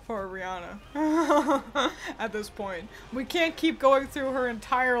for Rihanna at this point. We can't keep going through her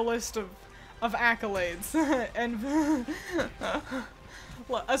entire list of accolades and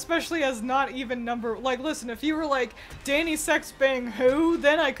especially as not even number, like, listen, if you were like Danny Sex Bang who,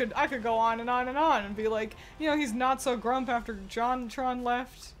 then I could go on and on and on and be like, you know, he's not so grump after JonTron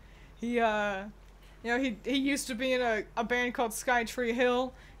left. He you know, he used to be in a band called Skytree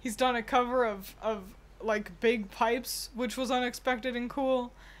Hill. He's done a cover of like Big Pipes, which was unexpected and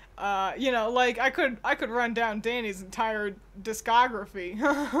cool. You know, like, I could run down Danny's entire discography,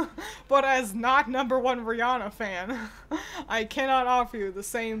 but as not #1 Rihanna fan, I cannot offer you the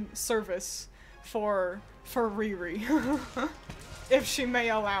same service for Riri, if she may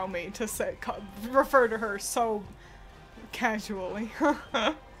allow me to refer to her so casually.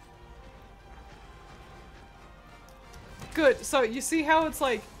 Good, so you see how it's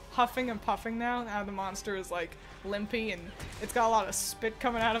like huffing and puffing now? How the monster is like limpy and it's got a lot of spit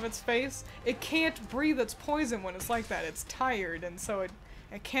coming out of its face? It can't breathe its poison when it's like that. It's tired, and so it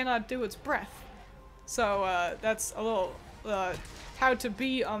cannot do its breath. So that's a little how to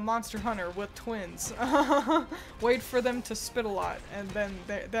be a monster hunter with twins. Wait for them to spit a lot, and then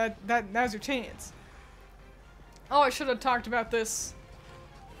that's your chance. Oh, I should have talked about this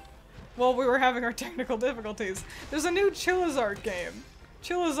while we were having our technical difficulties. There's a new Chillizart game.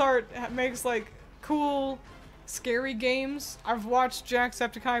 Chillizart makes like cool, scary games. I've watched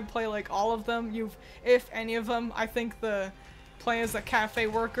Jacksepticeye play like all of them. If any of them, I think the Play as a Cafe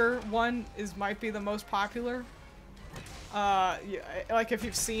Worker one might be the most popular. Yeah, like if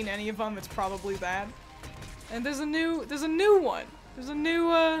you've seen any of them, it's probably that. And there's a new one. There's a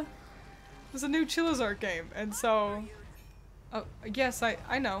new Chillizart game, and so. Oh, yes, I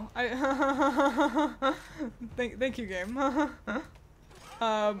know. Thank you, game.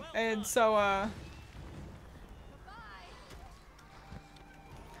 And so,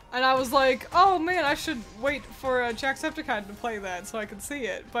 and I was like, oh man, I should wait for Jacksepticeye to play that so I can see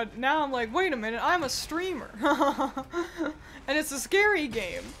it. But now I'm like, wait a minute, I'm a streamer. And it's a scary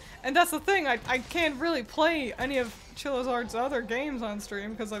game. And that's the thing, I can't really play any of Chillizart's other games on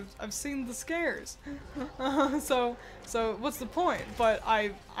stream because I've seen the scares. So what's the point? But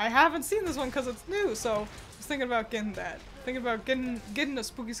I haven't seen this one because it's new, so I was thinking about getting that. Thinking about getting a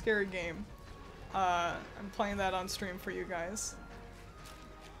spooky scary game. I'm playing that on stream for you guys.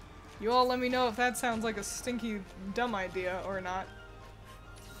 You all let me know if that sounds like a stinky dumb idea or not.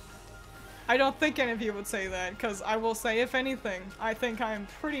 I don't think any of you would say that, because I will say, if anything, I think I'm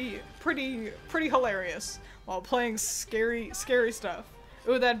pretty hilarious while playing scary stuff.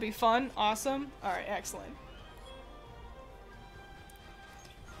 Ooh, that'd be fun. Awesome. Alright, excellent.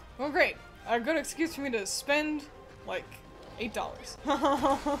 Well, great. A good excuse for me to spend, like, $8.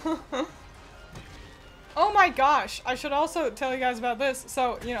 Oh my gosh! I should also tell you guys about this.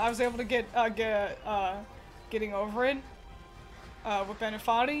 So, you know, I was able to getting over it. With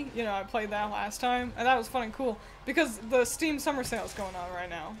Benefati, you know, I played that last time, and that was fun and cool, because the Steam Summer Sale is going on right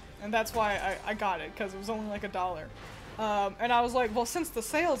now, and that's why I got it, because it was only like $1. And I was like, well, since the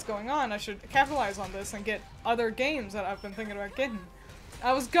sale's going on, I should capitalize on this and get other games that I've been thinking about getting.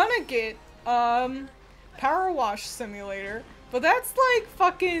 I was gonna get, Power Wash Simulator, but that's like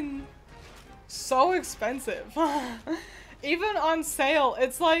fucking so expensive. Even on sale,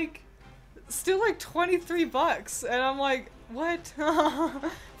 it's like, still like $23, and I'm like, what?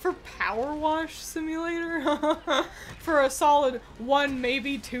 For Power Wash Simulator? For a solid 1,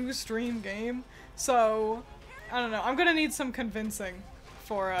 maybe 2 stream game? So, I don't know. I'm gonna need some convincing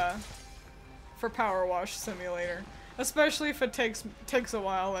for Power Wash Simulator. Especially if it takes a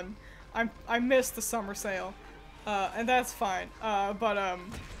while, and I missed the summer sale. And that's fine.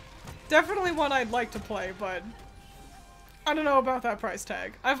 Definitely one I'd like to play, but I don't know about that price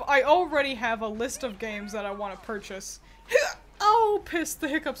tag. I already have a list of games that I want to purchase. Oh, piss, the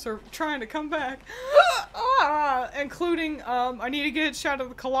hiccups are trying to come back. Including, I need to get Shadow of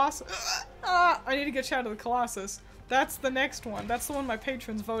the Colossus. I need to get Shadow of the Colossus. That's the next one. That's the one my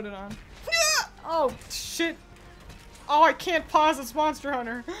patrons voted on. Oh, shit. Oh, I can't pause, it's Monster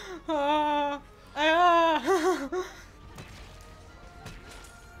Hunter. I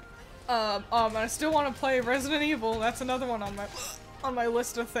still want to play Resident Evil. That's another one on my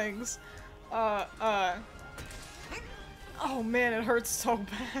list of things. Oh man, it hurts so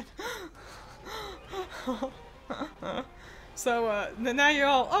bad. So, now you're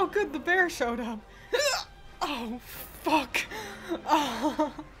all, oh good, the bear showed up. Oh, fuck.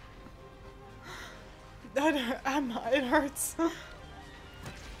 Oh. It hurts.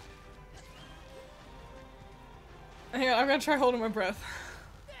 Hang on, I'm gonna try holding my breath.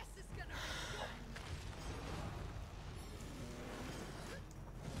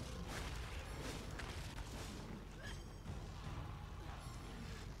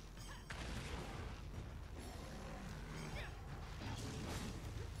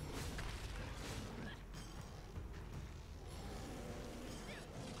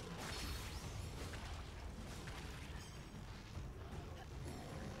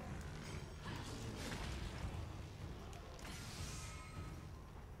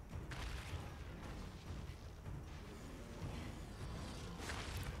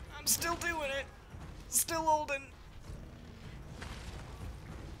 I'm still doing it. Still holding.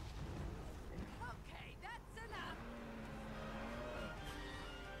 Okay, that's enough.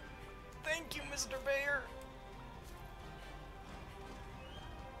 Thank you, Mr. Bear.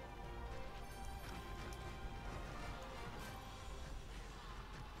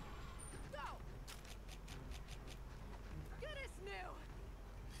 Go. Good as new.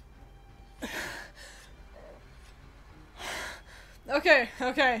 Okay,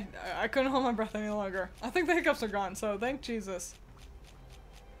 okay. I couldn't hold my breath any longer. I think the hiccups are gone, so thank Jesus.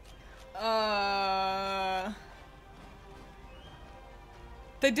 They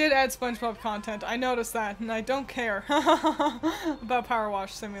did add SpongeBob content. I noticed that, and I don't care about Power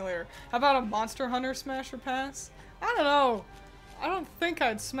Wash Simulator. How about a Monster Hunter Smash or Pass? I don't know. I don't think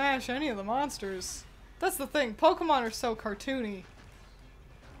I'd smash any of the monsters. That's the thing. Pokemon are so cartoony.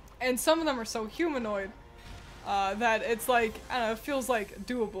 And some of them are so humanoid. That it's like, I don't know, it feels like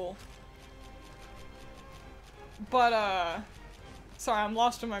doable. But, sorry, I'm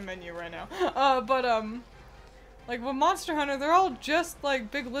lost in my menu right now. Like with Monster Hunter, they're all just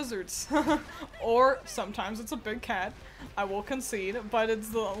like big lizards. Or sometimes it's a big cat. I will concede, but it's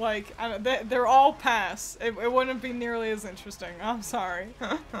the, like, I don't, they're all pass. It wouldn't be nearly as interesting. I'm sorry.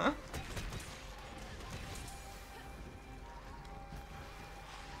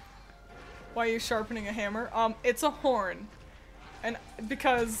 Why are you sharpening a hammer? It's a horn. And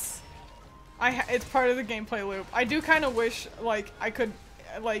because it's part of the gameplay loop. I do kind of wish, like, I could,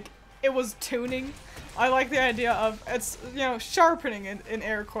 like, it was tuning. I like the idea of, it's, you know, sharpening in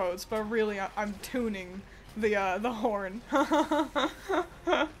air quotes, but really I'm tuning the horn.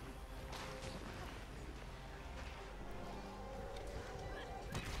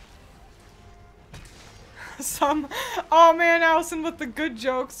 Oh man, Allison with the good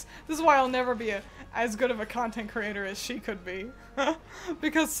jokes. This is why I'll never be as good of a content creator as she could be.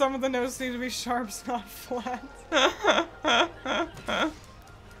 Because some of the notes need to be sharps, not flat.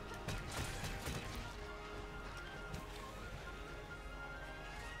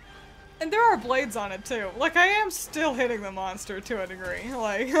 And there are blades on it too. Like, I am still hitting the monster to a degree.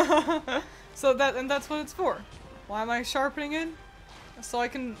 Like, so that's what it's for. Why am I sharpening it? So I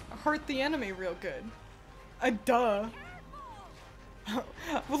can hurt the enemy real good. Duh.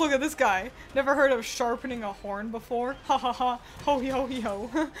 Well, look at this guy. Never heard of sharpening a horn before? Ha ha ha. Ho yo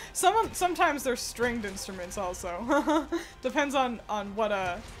yo. Sometimes they're stringed instruments also. Depends on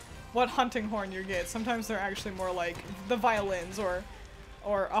what hunting horn you get. Sometimes they're actually more like the violins or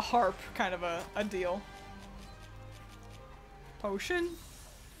a harp kind of a deal. Potion?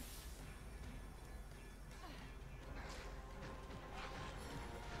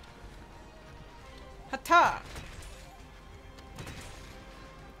 Hata!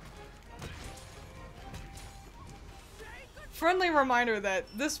 Friendly reminder that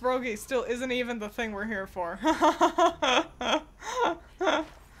this roguey still isn't even the thing we're here for.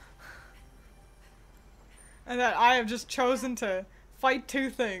 And that I have just chosen to fight two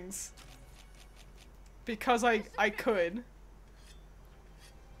things. Because I could.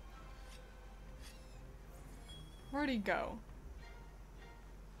 Where'd he go?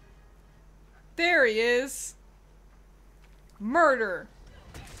 There he is! Murder!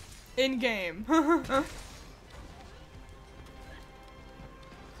 In game.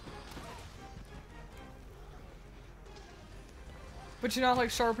 But you're not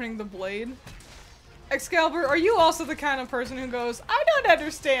like sharpening the blade? Excalibur, are you also the kind of person who goes, I don't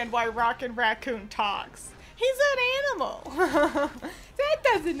understand why Rockin' Raccoon talks. He's an animal. That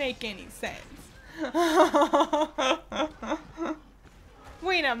doesn't make any sense.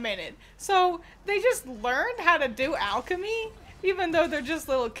 Wait wait a minute. So they just learned how to do alchemy, even though they're just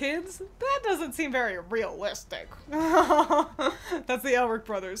little kids? That doesn't seem very realistic. That's the Elric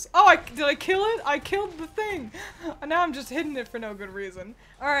brothers. Oh, did I kill it? I killed the thing. Now I'm just hitting it for no good reason.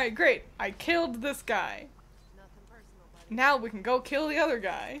 Alright, great. I killed this guy. Nothing personal, buddy. Now we can go kill the other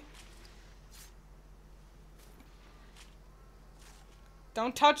guy.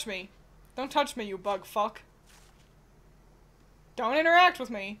 Don't touch me. Don't touch me, you bug fuck. Don't interact with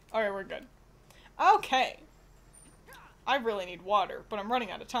me. Alright, we're good. Okay. I really need water, but I'm running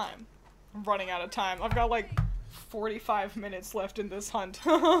out of time. I'm running out of time. I've got like 45 minutes left in this hunt.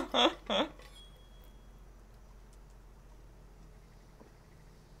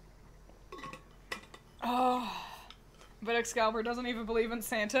 Oh. But Excalibur doesn't even believe in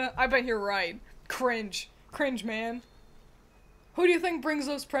Santa? I bet you're right. Cringe. Cringe, man. Who do you think brings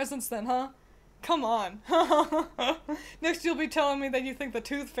those presents then, huh? Come on. Next you'll be telling me that you think the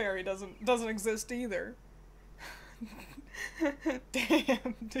Tooth Fairy doesn't exist either.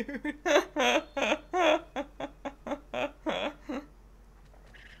 Damn, dude.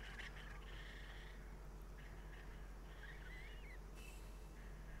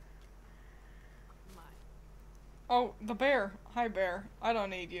 Oh, the bear. Hi, bear. I don't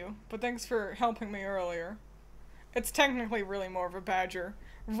need you, but thanks for helping me earlier. It's technically really more of a badger.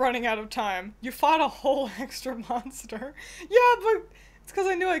 Running out of time. You fought a whole extra monster. Yeah, but it's because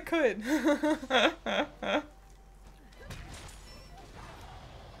I knew I could.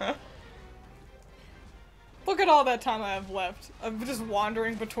 Look at all that time I have left. I'm just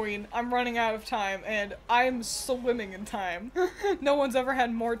wandering between I'm running out of time and I'm swimming in time. No one's ever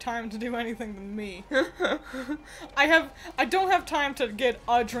had more time to do anything than me. I don't have time to get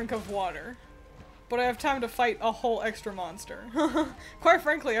a drink of water, but I have time to fight a whole extra monster. Quite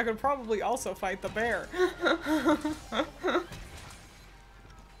frankly, I could probably also fight the bear.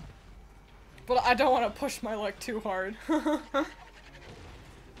 But I don't want to push my luck too hard.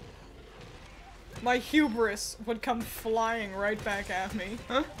 My hubris would come flying right back at me.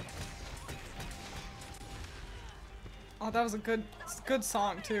 Oh, that was a good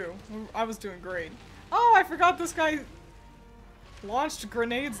song too. I was doing great. Oh, I forgot this guy launched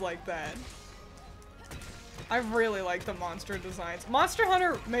grenades like that. I really like the monster designs. Monster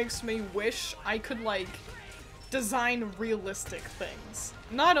Hunter makes me wish I could, like, design realistic things.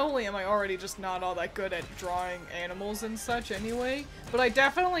 Not only am I already just not all that good at drawing animals and such anyway, but I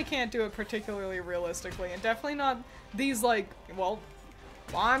definitely can't do it particularly realistically, and definitely not these, like, well,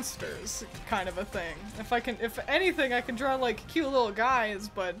 monsters kind of a thing. If anything, I can draw, like, cute little guys,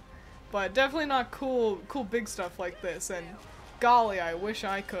 but definitely not cool big stuff like this, and golly, I wish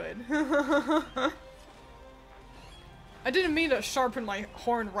I could. I didn't mean to sharpen my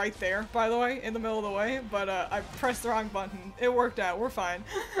horn right there, by the way, in the middle of the way, but I pressed the wrong button. It worked out. We're fine.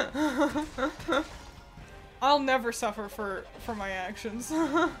 I'll never suffer for my actions. Do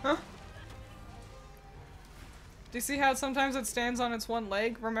you see how sometimes it stands on its one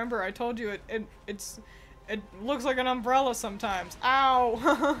leg? Remember, I told you it looks like an umbrella sometimes.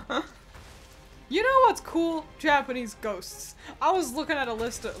 Ow! You know what's cool? Japanese ghosts. I was looking at a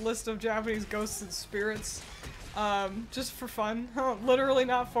list of Japanese ghosts and spirits. Just for fun. Literally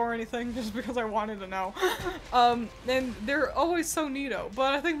not for anything, just because I wanted to know. And they're always so neato,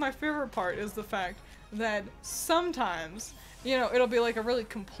 but I think my favorite part is the fact that sometimes, you know, it'll be like a really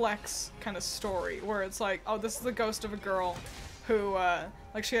complex kind of story, where it's like, oh, this is the ghost of a girl who,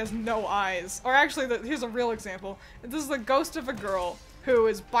 like, she has no eyes. Or actually, here's a real example. This is the ghost of a girl who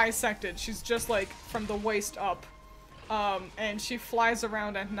is bisected. She's just, like, from the waist up. And she flies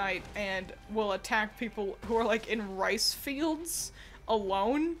around at night and will attack people who are, like, in rice fields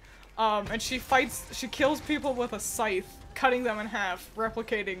alone. And she kills people with a scythe, cutting them in half,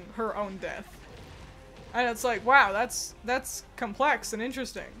 replicating her own death. And it's like, wow, that's complex and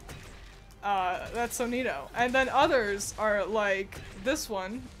interesting. That's so neato. And then others are like, this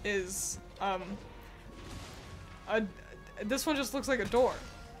one is, this one just looks like a door.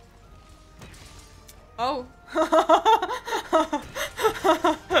 Oh.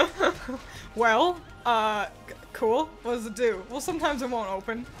 Well, cool. What does it do? Well, sometimes it won't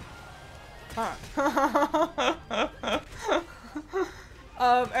open. Huh.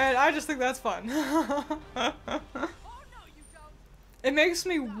 And I just think that's fun. It makes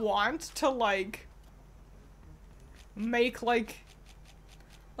me want to, like, make, like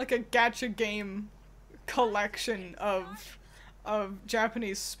a gacha game collection of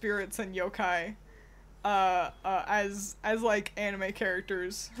Japanese spirits and yokai. As like anime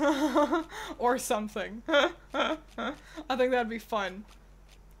characters or something. I think that'd be fun.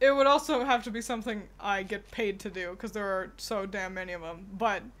 It would also have to be something I get paid to do, because there are so damn many of them,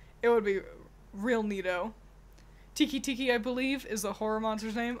 but it would be real neato. Tiki Tiki, I believe, is the horror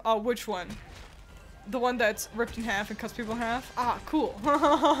monster's name. Oh, which one? The one that's ripped in half and cuts people in half? Ah, cool.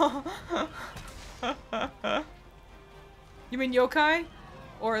 You mean yokai?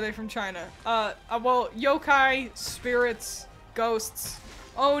 Or are they from China? Well, yokai, spirits, ghosts,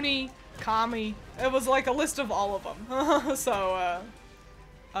 oni, kami. It was like a list of all of them. So,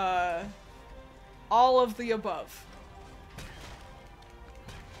 all of the above.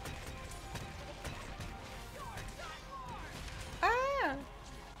 Ah!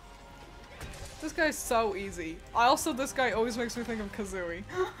 This guy's so easy. Also, this guy always makes me think of Kazooie.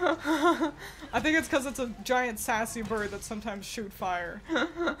 I think it's because it's a giant sassy bird that sometimes shoot fire.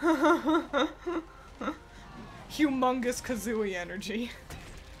 Humongous Kazooie energy.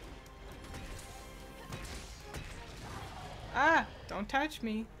 Ah! Don't touch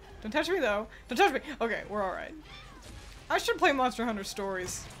me. Don't touch me though. Don't touch me! Okay, we're alright. I should play Monster Hunter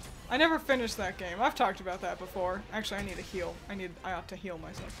Stories. I never finished that game. I've talked about that before. Actually, I need a heal. I ought to heal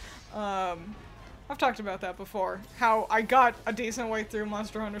myself. I've talked about that before. How I got a decent way through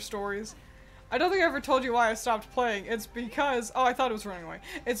Monster Hunter Stories. I don't think I ever told you why I stopped playing. It's because... Oh, I thought it was running away.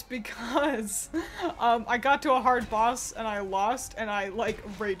 It's because I got to a hard boss and I lost and I, like,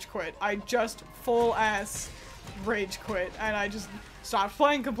 rage quit. I just full-ass rage quit and I just stopped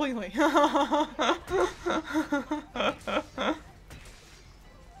playing completely.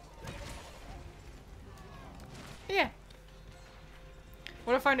 Yeah.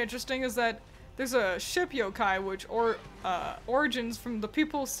 What I find interesting is that there's a ship yokai which origins from the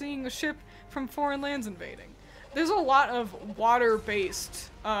people seeing a ship from foreign lands invading. There's a lot of water-based,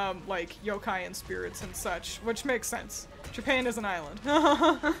 like, yokai and spirits and such, which makes sense. Japan is an island.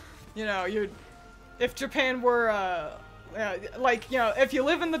 You know, if Japan were, like, you know, if you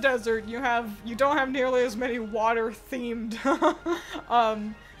live in the desert, you don't have nearly as many water-themed,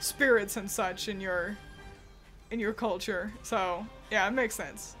 spirits and such in your culture. So, yeah, it makes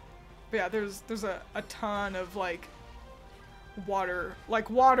sense. But yeah, there's a ton of, like, water,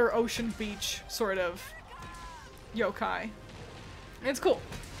 ocean, beach sort of yokai. And it's cool.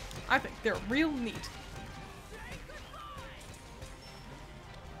 I think they're real neat.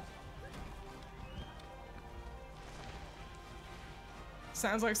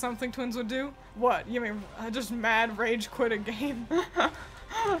 Sounds like something Twiins would do? What? You mean just mad rage quit a game?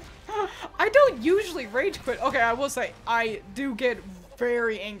 I don't usually rage quit. Okay, I will say, I do get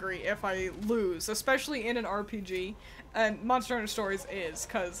very angry if I lose, especially in an RPG, and Monster Hunter Stories is,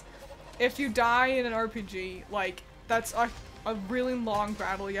 because if you die in an RPG, like, that's a really long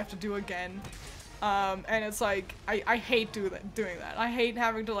battle you have to do again, and it's like, I hate doing that. I hate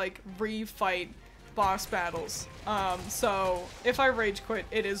having to, like, re-fight boss battles, so if I rage quit,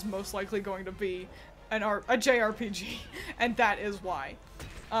 it is most likely going to be a JRPG, and that is why.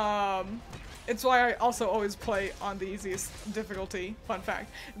 It's why I also always play on the easiest difficulty, fun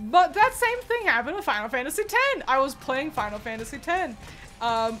fact. But that same thing happened with Final Fantasy X! I was playing Final Fantasy X,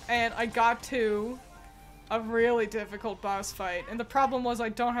 and I got to a really difficult boss fight, and the problem was I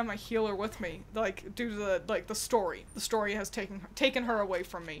don't have my healer with me, like, due to the story. The story has taken her away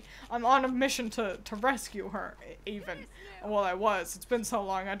from me. I'm on a mission to rescue her, even. Well, I was. It's been so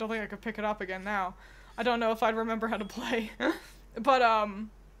long, I don't think I could pick it up again now. I don't know if I'd remember how to play. But,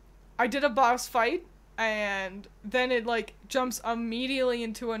 I did a boss fight, and then it, like, jumps immediately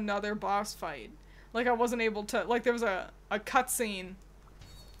into another boss fight. Like, I wasn't able to, like, there was a cutscene,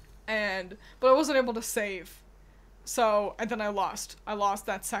 but I wasn't able to save. So, and then I lost. I lost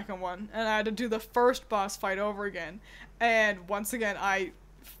that second one, and I had to do the first boss fight over again. And once again, I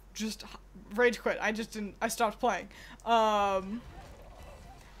just rage quit. I stopped playing.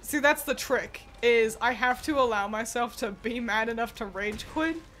 See, that's the trick, is I have to allow myself to be mad enough to rage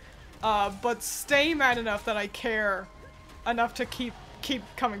quit, but stay mad enough that I care enough to keep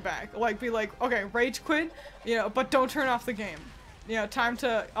coming back. Like, be like, okay, rage quit, you know, but don't turn off the game. You know, time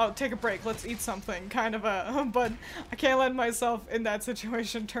to, oh, take a break, let's eat something, kind of but I can't let myself in that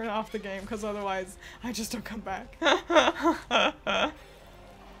situation turn off the game, because otherwise I just don't come back.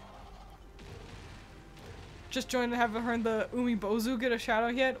 Just joined and haven't heard the Umibozu get a shout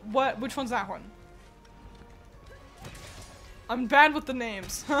out yet. What? Which one's that one? I'm bad with the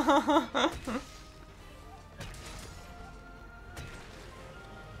names.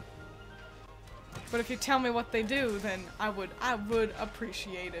 But if you tell me what they do, then I would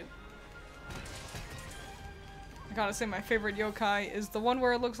appreciate it. I gotta say, my favorite yokai is the one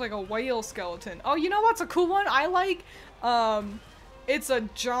where it looks like a whale skeleton. Oh, you know what's a cool one I like? It's a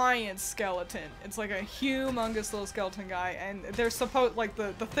giant skeleton. It's like a humongous little skeleton guy, and they're supposed, like,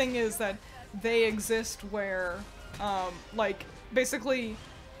 the thing is that they exist where, like, basically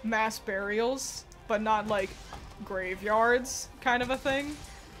mass burials, but not, like, graveyards kind of a thing.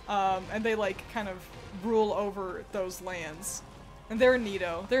 And they, like, kind of rule over those lands. And they're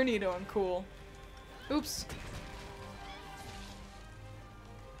neato. They're neato and cool. Oops.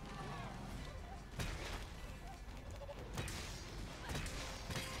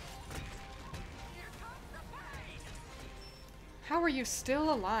 How are you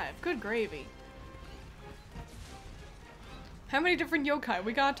still alive? Good gravy. How many different yokai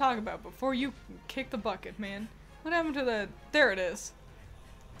we gotta talk about before you kick the bucket, man? What happened to the... There it is.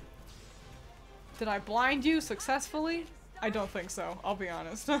 Did I blind you successfully? I don't think so, I'll be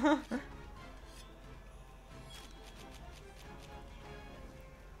honest.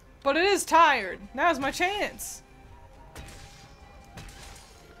 But it is tired. Now's my chance.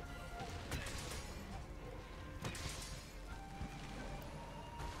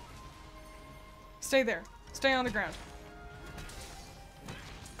 Stay there. Stay on the ground.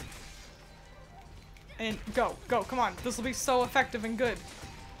 And go, go, come on. This will be so effective and good.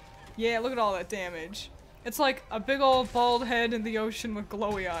 Yeah, look at all that damage. It's like a big old bald head in the ocean with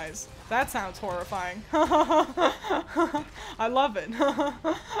glowy eyes. That sounds horrifying. I love it.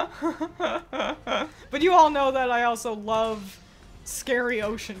 But you all know that I also love scary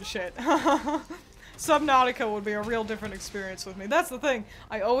ocean shit. Subnautica would be a real different experience with me. That's the thing.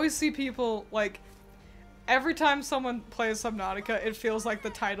 I always see people, like, every time someone plays Subnautica, it feels like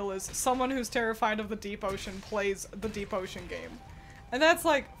the title is someone who's terrified of the deep ocean plays the deep ocean game. And that's,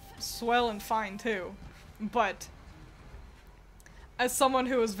 like, swell and fine, too. But as someone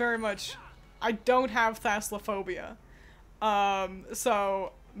who is very much... I don't have thalassophobia.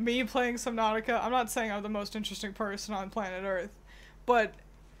 So, me playing Subnautica, I'm not saying I'm the most interesting person on planet Earth, but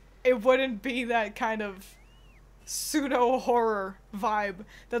it wouldn't be that kind of pseudo-horror vibe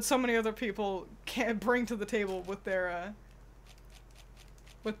that so many other people can bring to the table with their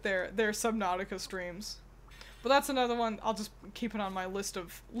Subnautica streams. But that's another one. I'll just keep it on my list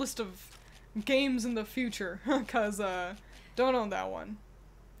of games in the future, cause don't own that one.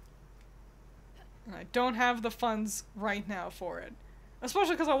 And I don't have the funds right now for it.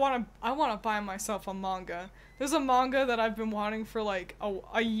 Especially because I wanna buy myself a manga. There's a manga that I've been wanting for like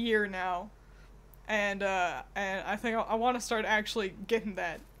a year now. And I think I want to start actually getting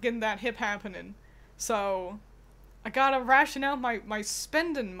that hip happening. So I gotta ration out my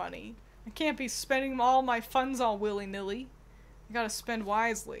spending money. I can't be spending all my funds all willy-nilly. I gotta spend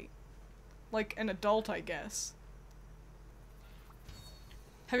wisely. Like an adult, I guess.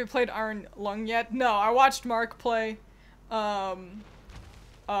 Have you played Iron Lung yet? No, I watched Mark play. I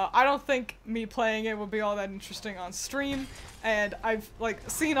don't think me playing it would be all that interesting on stream, and I've like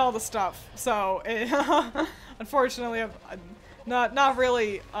seen all the stuff, so it unfortunately not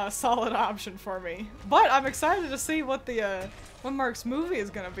really a solid option for me. But I'm excited to see what what Mark's movie is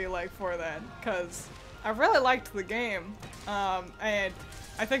gonna be like for that, because I really liked the game, and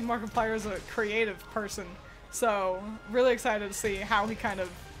I think Markiplier is a creative person, so really excited to see how he kind of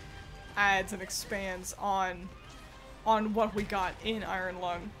adds and expands on what we got in Iron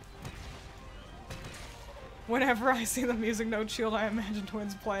Lung. Whenever I see the music note shield, I imagine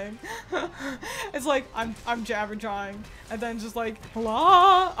Twiins playing. It's like I'm jabber jawing, and then just like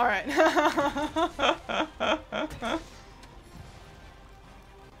la. All right.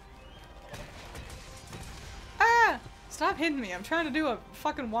 Ah! Stop hitting me. I'm trying to do a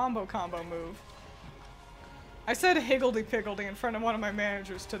fucking wombo combo move. I said higgledy-piggledy in front of one of my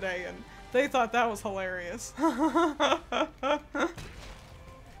managers today, and they thought that was hilarious.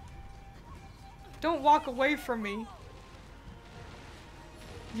 Don't walk away from me,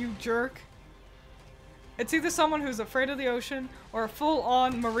 you jerk. It's either someone who's afraid of the ocean or a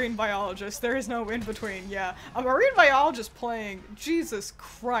full-on marine biologist. There is no in-between, yeah. A marine biologist playing, Jesus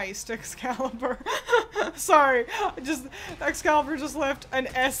Christ, Excalibur. Sorry, Excalibur just left an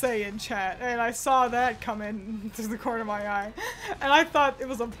essay in chat, and I saw that come in through the corner of my eye, and I thought it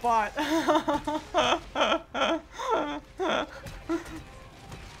was a bot.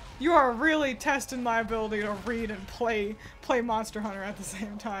 You are really testing my ability to read and play Monster Hunter at the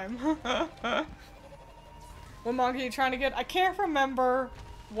same time. What manga are you trying to get? I can't remember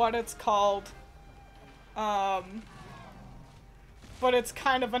what it's called. But it's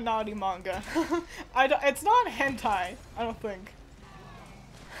kind of a naughty manga. It's not hentai, I don't think.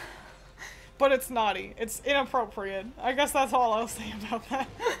 But it's naughty. It's inappropriate. I guess that's all I'll say about that.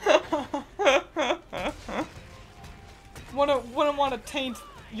 Wouldn't want to taint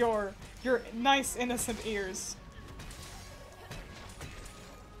your nice innocent ears.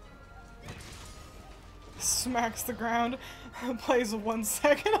 Smacks the ground. Plays 1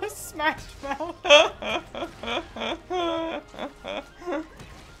 second of Smash Mouth.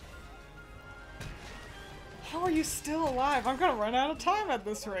 How are you still alive? I'm gonna run out of time at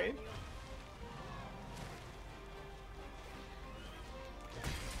this rate.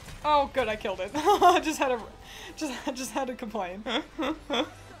 Oh, good, I killed it. just had to complain.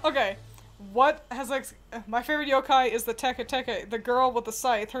 Okay, what has like my favorite yokai is the Teka Teka, the girl with the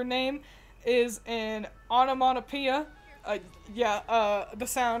scythe. Her name is an onomatopoeia. The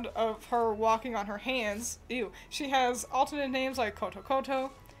sound of her walking on her hands. Ew. She has alternate names like Koto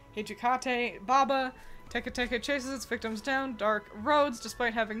Koto, Hijikate, Baba. Teka Teka chases its victims down dark roads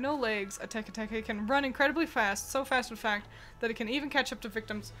despite having no legs. A Teka Teka can run incredibly fast, so fast in fact that it can even catch up to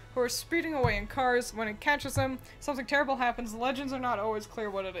victims who are speeding away in cars. When it catches them, something terrible happens. The legends are not always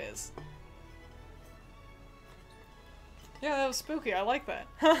clear what it is. Yeah, that was spooky. I like that.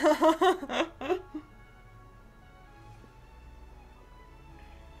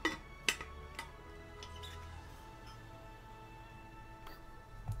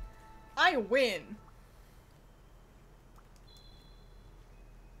 I win.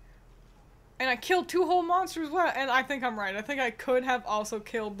 And I killed 2 whole monsters, and I think I'm right. I think I could have also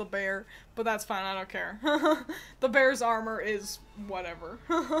killed the bear, but that's fine, I don't care. The bear's armor is whatever.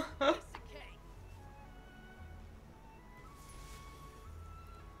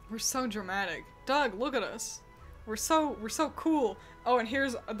 We're so dramatic. Doug, look at us. We're so cool. Oh, and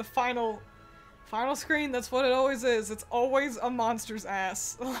here's the final screen. That's what it always is. It's always a monster's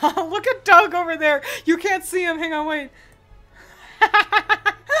ass. Look at Doug over there. You can't see him. Hang on, wait.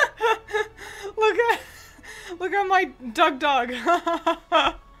 Look at my Doug.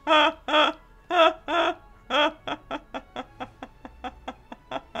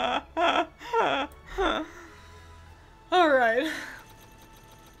 All right.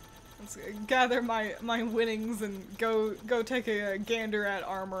 Let's gather my winnings and go take a gander at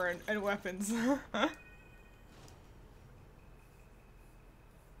armor and weapons.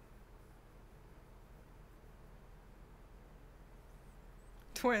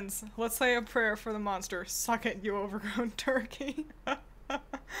 Twins, let's say a prayer for the monster. Suck it, you overgrown turkey.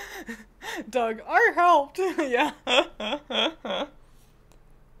 Doug, I helped! Yeah.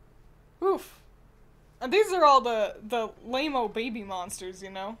 Oof. And these are all the lame-o baby monsters, you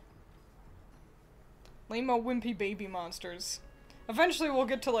know? Lame-o wimpy baby monsters. Eventually we'll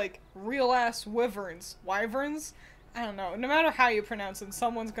get to, like, real-ass wyverns. Wyverns? I don't know. No matter how you pronounce it,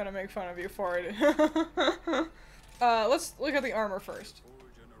 someone's gonna make fun of you for it. Let's look at the armor first.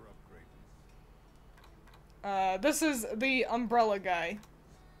 This is the umbrella guy.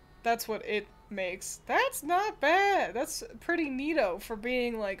 That's what it makes. That's not bad. That's pretty neato for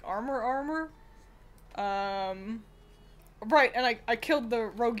being, like, armor. Right, and I killed the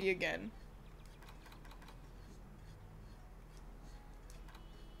rogie again.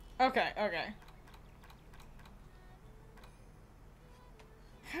 Okay.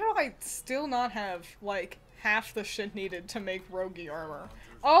 How do I still not have, like, half the shit needed to make rogie armor?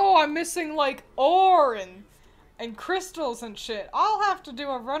 Oh, I'm missing, like, ore and crystals and shit. I'll have to do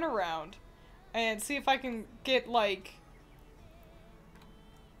a runaround and see if I can get, like,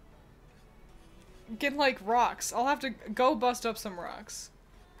 rocks. I'll have to go bust up some rocks.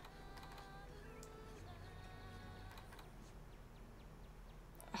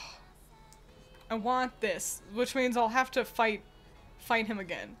 Oh, I want this, which means I'll have to fight him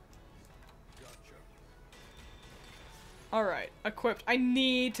again. Alright, equipped. I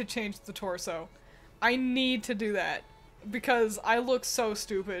need to change the torso. I need to do that because I look so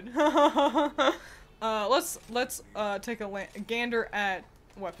stupid. Let's take a gander at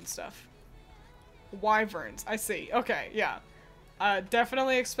weapon stuff. Wyverns. I see. Okay, yeah.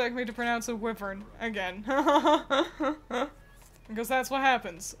 Definitely expect me to pronounce a wyvern again. Because that's what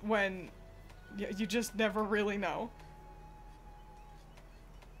happens when you just never really know.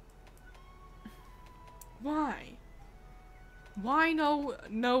 Why? Why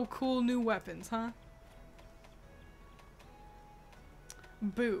no cool new weapons, huh?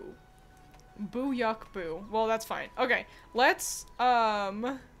 Boo. Boo yuck boo. Well, that's fine. Okay, let's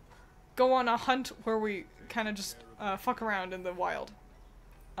go on a hunt where we kind of just fuck around in the wild.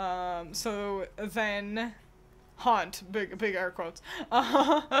 So then hunt, big air quotes.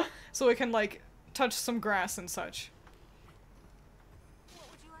 So we can like touch some grass and such. What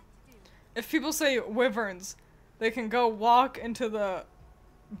would you like to do? If people say wyverns, they can go walk into the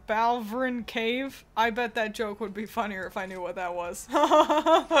Balvern cave. I bet that joke would be funnier if I knew what that was.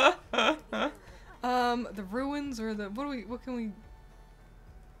 The ruins or the what can we?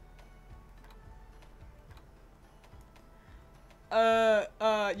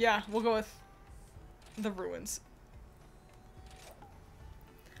 Yeah, we'll go with the ruins.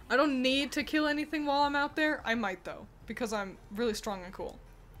 I don't need to kill anything while I'm out there. I might though, because I'm really strong and cool.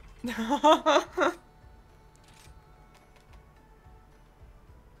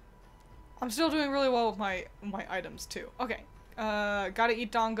 I'm still doing really well with my items too. Okay. Gotta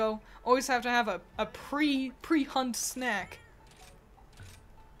eat Dongo. Always have to have a pre-hunt snack.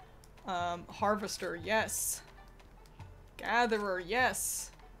 Harvester, yes. Gatherer,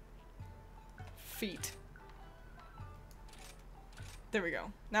 yes. Feet. There we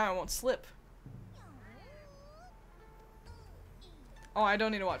go. Now I won't slip. Oh, I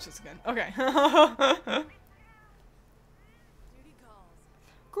don't need to watch this again. Okay.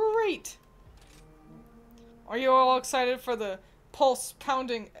 Great! Are you all excited for the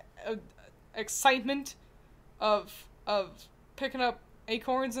pulse-pounding excitement of picking up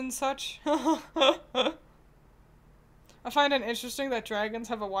acorns and such? I find it interesting that dragons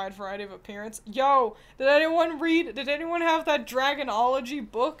have a wide variety of appearance. Yo, did anyone have that Dragonology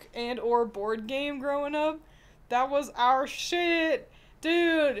book and or board game growing up? That was our shit!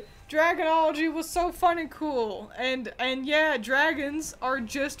 Dude, Dragonology was so fun and cool. And yeah, dragons are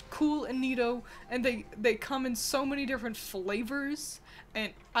just cool and neato, and they come in so many different flavors,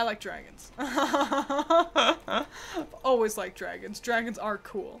 and I like dragons. I've always liked dragons. Dragons are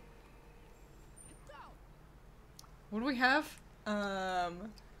cool. What do we have? Cool.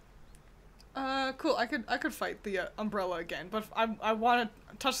 I could fight the umbrella again, but I want to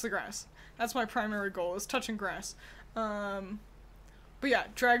touch the grass. That's my primary goal, is touching grass. But yeah,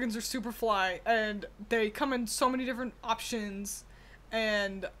 dragons are super fly, and they come in so many different options,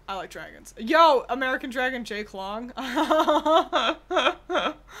 and I like dragons. Yo, American Dragon Jake Long.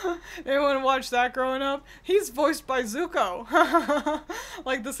 Anyone watch that growing up? He's voiced by Zuko.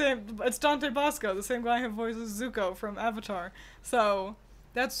 Like the same, it's Dante Bosco, the same guy who voices Zuko from Avatar. So,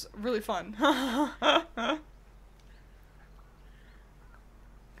 that's really fun. I'm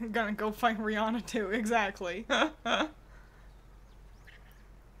gonna go fight Rihanna too, exactly.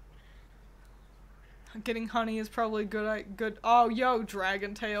 Getting honey is probably good. Oh, yo,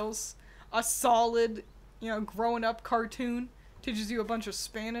 Dragon Tales. A solid, growing up cartoon. Teaches you a bunch of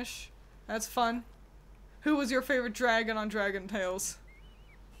Spanish. That's fun. Who was your favorite dragon on Dragon Tales?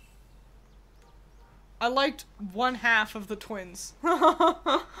 I liked one half of the twins.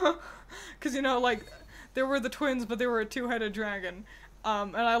 Cause there were the twins, but they were a two-headed dragon.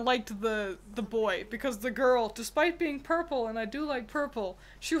 And I liked the boy, because the girl, despite being purple, and I do like purple,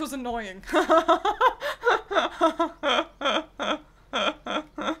 she was annoying.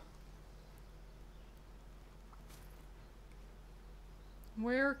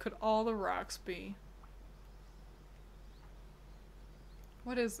 Where could all the rocks be?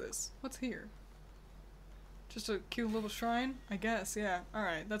 What is this? What's here? Just a cute little shrine? I guess, yeah.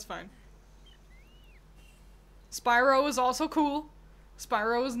 Alright, that's fine. Spyro is also cool.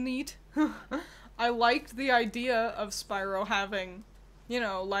 Spyro is neat. I liked the idea of Spyro having,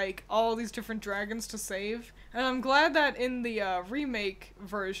 all these different dragons to save. And I'm glad that in the remake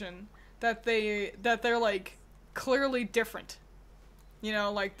version that they're like clearly different.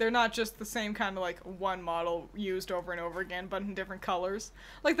 They're not just the same kind of one model used over and over again, but in different colors.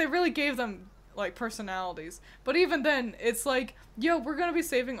 They really gave them personalities. But even then, it's yo, we're gonna be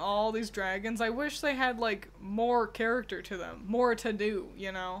saving all these dragons. I wish they had more character to them, more to do,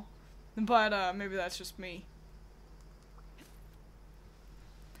 But maybe that's just me.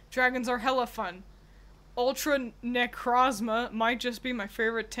 Dragons are hella fun. Ultra Necrozma might just be my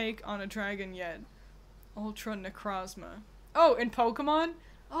favorite take on a dragon yet. Ultra Necrozma. Oh, in Pokemon?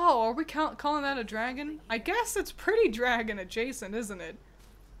 Oh, are we calling that a dragon? I guess it's pretty dragon adjacent, isn't it?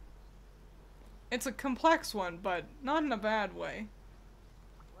 It's a complex one, but not in a bad way.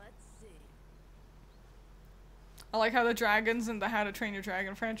 Let's see. I like how the dragons in the How to Train Your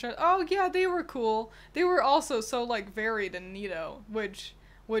Dragon franchise. Oh yeah, they were cool. They were also so varied and neato, which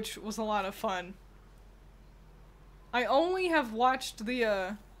was a lot of fun. I only have watched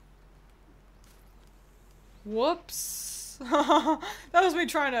the whoops. That was me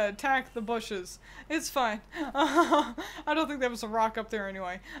trying to attack the bushes. It's fine. I don't think there was a rock up there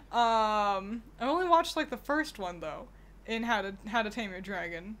anyway. I only watched the first one though, in How to Tame Your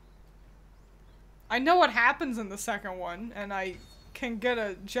Dragon. I know what happens in the second one, and I can get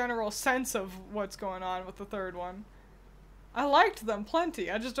a general sense of what's going on with the third one. I liked them plenty.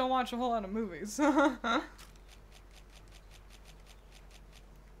 I just don't watch a whole lot of movies.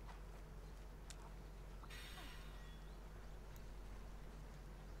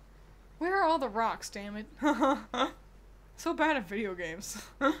 Where are all the rocks, damn it? So bad at video games.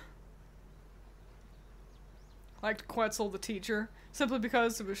 I liked Quetzal the teacher, simply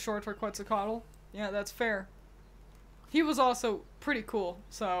because it was short for Quetzalcoatl. Yeah, that's fair. He was also pretty cool,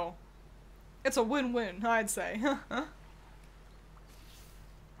 so it's a win-win, I'd say.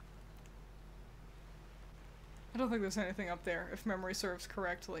 I don't think there's anything up there, if memory serves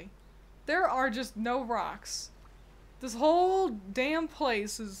correctly. There are just no rocks. This whole damn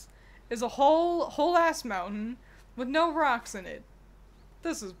place is a whole ass mountain with no rocks in it.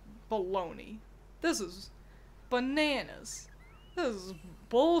 This is baloney. This is bananas. This is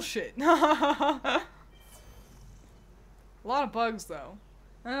bullshit. A lot of bugs though.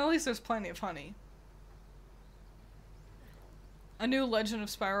 And at least there's plenty of honey. A new Legend of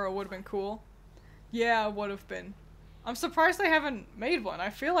Spyro would have been cool. Yeah, it would have been. I'm surprised they haven't made one. I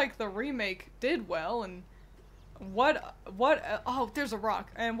feel like the remake did well, and oh, there's a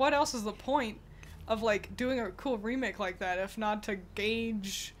rock. And what else is the point of, like, doing a cool remake like that if not to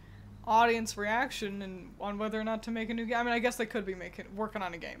gauge audience reaction and on whether or not to make a new game? I mean, I guess they could be working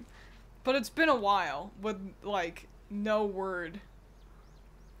on a game. But it's been a while with, like, no word.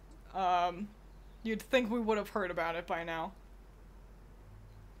 You'd think we would have heard about it by now.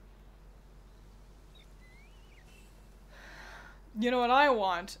 You know what I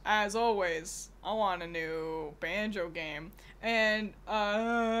want, as always? I want a new Banjo game. And,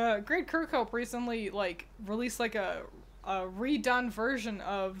 Great Kirkhope recently, like, released, like, a redone version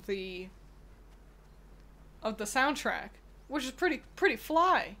of the soundtrack, which is pretty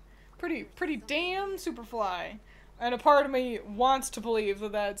fly. Pretty damn super fly. And a part of me wants to believe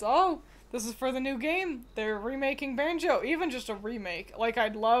that that's, oh, this is for the new game. They're remaking Banjo. Even just a remake. Like,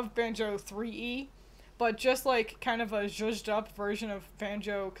 I'd love Banjo 3E. But just, like, kind of a zhuzhed up version of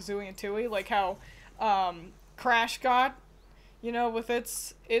Banjo-Kazooie and Tooie, like how, Crash got, you know, with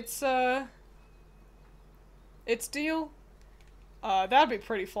its deal. That'd be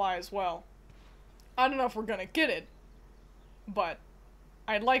pretty fly as well. I don't know if we're gonna get it, but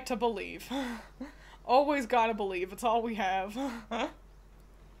I'd like to believe. Always gotta believe, it's all we have.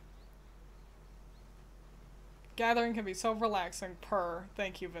 Gathering can be so relaxing, purr.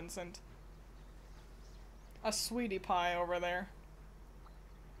 Thank you, Vincent. A sweetie pie over there.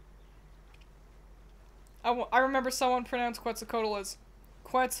 I remember someone pronounced Quetzalcoatl as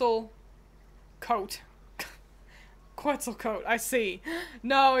Quetzalcoat. Quetzalcoat, I see.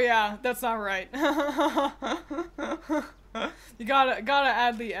 No, yeah, that's not right. You gotta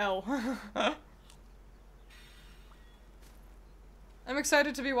add the L. I'm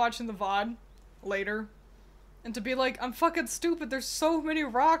excited to be watching the VOD later. And to be like, I'm fucking stupid, there's so many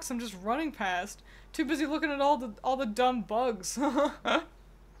rocks I'm just running past. Too busy looking at all the dumb bugs.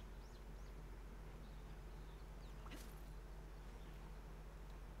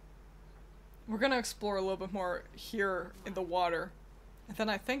 We're gonna explore a little bit more here in the water. And then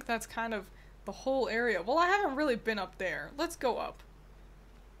I think that's kind of the whole area. Well, I haven't really been up there. Let's go up.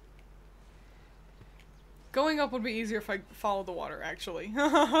 Going up would be easier if I followed the water, actually.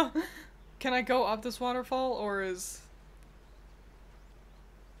 Can I go up this waterfall, or is...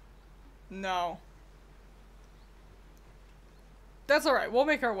 No. That's alright, we'll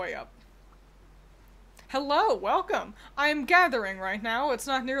make our way up. Hello, welcome! I'm gathering right now. It's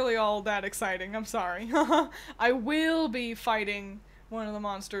not nearly all that exciting, I'm sorry. I will be fighting one of the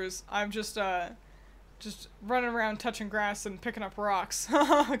monsters. I'm just running around touching grass and picking up rocks,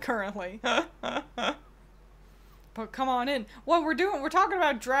 currently. But come on in. What we're talking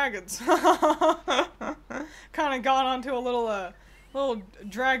about dragons. Kinda gone onto a little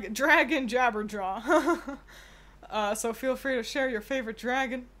dragon jabberjaw. So feel free to share your favorite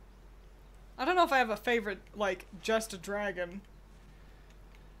dragon. I don't know if I have a favorite, like, just a dragon.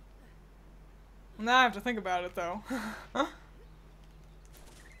 Now I have to think about it, though. I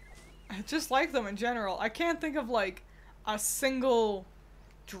just like them in general. I can't think of, like, a single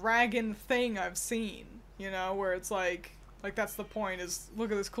dragon thing I've seen. You know, where it's like that's the point, is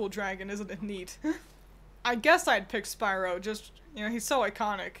look at this cool dragon, isn't it neat? I guess I'd pick Spyro, just, you know, he's so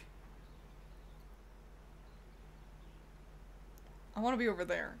iconic. I want to be over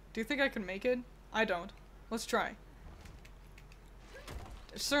there. Do you think I can make it? I don't. Let's try.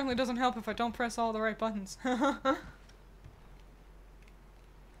 It certainly doesn't help if I don't press all the right buttons.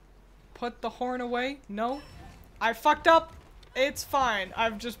 Put the horn away? No? I fucked up! It's fine.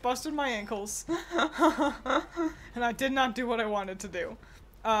 I've just busted my ankles. And I did not do what I wanted to do.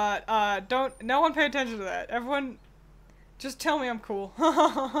 No one pay attention to that. Everyone, just tell me I'm cool.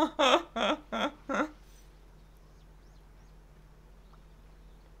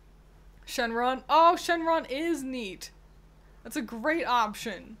 Shenron? Oh, Shenron is neat. That's a great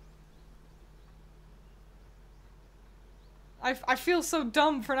option. I feel so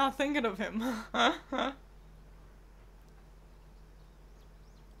dumb for not thinking of him.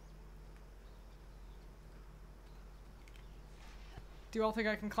 Do you all think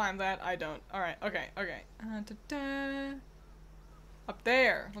I can climb that? I don't. Alright, okay, okay. Da-da. Up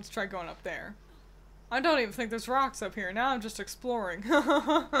there. Let's try going up there. I don't even think there's rocks up here. Now I'm just exploring.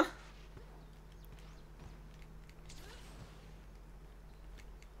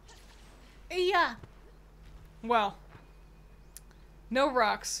 Yeah. Well, no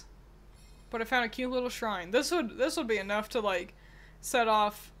rocks, but I found a cute little shrine. This would be enough to like set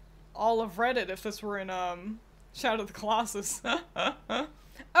off all of Reddit if this were in Shadow of the Colossus.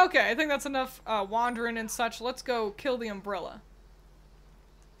 Okay, I think that's enough wandering and such. Let's go kill the umbrella.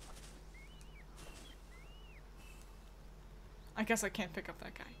 I guess I can't pick up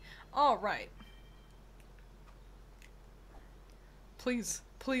that guy. Alright. Please,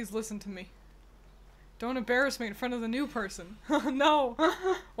 please listen to me. Don't embarrass me in front of the new person. No!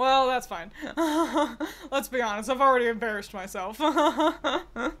 Well, that's fine. Let's be honest, I've already embarrassed myself.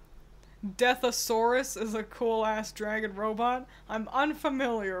 Deathosaurus is a cool-ass dragon robot. I'm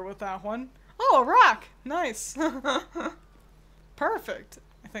unfamiliar with that one. Oh, a rock! Nice! Perfect.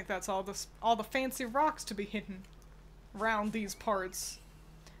 I think that's all the fancy rocks to be hidden around these parts.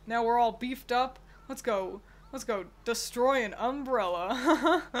 Now we're all beefed up. Let's go destroy an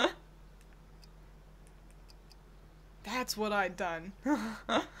umbrella. That's what I'd done.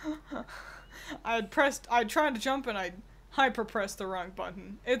 I'd tried to jump and I'd hyper-pressed the wrong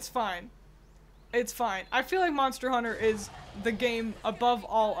button. It's fine. It's fine. I feel like Monster Hunter is the game above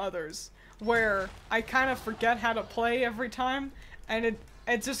all others, where I kind of forget how to play every time, and it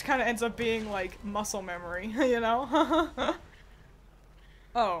just kind of ends up being like muscle memory, you know?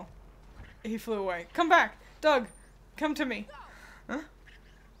 Oh. He flew away. Come back! Doug! Come to me! Huh?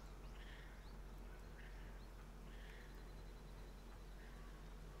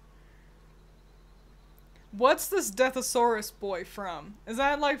 What's this Deathosaurus boy from? Is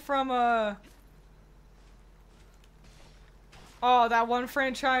that like from oh, that one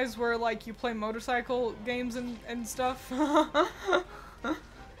franchise where like you play motorcycle games and stuff? Yeah,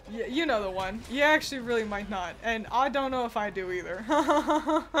 you know the one. You actually really might not, and I don't know if I do either.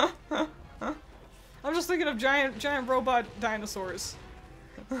 I'm just thinking of giant robot dinosaurs.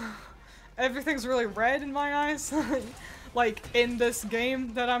 Everything's really red in my eyes. Like, in this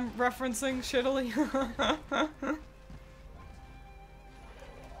game that I'm referencing shittily.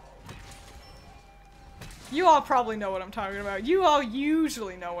 You all probably know what I'm talking about. You all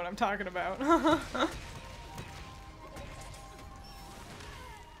usually know what I'm talking about.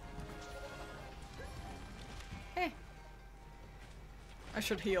 Hey. I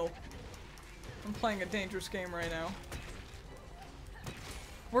should heal. I'm playing a dangerous game right now.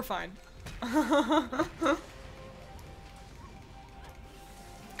 We're fine.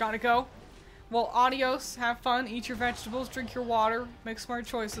 Gotta go. Well, adios. Have fun. Eat your vegetables. Drink your water. Make smart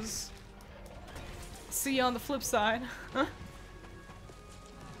choices. See you on the flip side.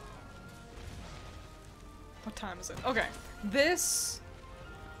 What time is it? Okay.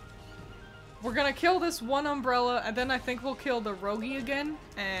 We're gonna kill this one umbrella, and then I think we'll kill the Rogi again,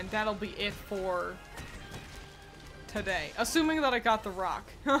 and that'll be it for today. Assuming that I got the rock.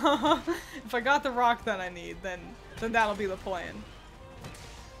 If I got the rock that I need, then that'll be the plan.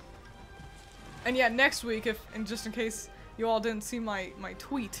 And yeah, next week, and just in case you all didn't see my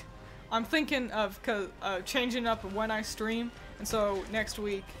tweet, I'm thinking of changing up when I stream, and so next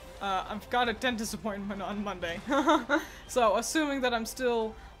week, I've got a dentist appointment on Monday. So assuming that I'm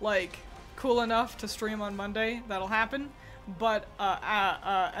still, like, cool enough to stream on Monday, that'll happen. But,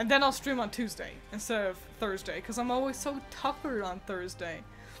 and then I'll stream on Tuesday instead of Thursday, because I'm always so tuckered on Thursday.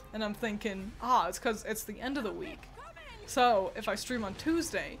 And I'm thinking, it's because it's the end of the week. So, if I stream on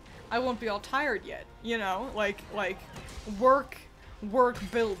Tuesday, I won't be all tired yet, you know? Like, work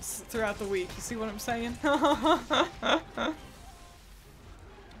builds throughout the week, you see what I'm saying?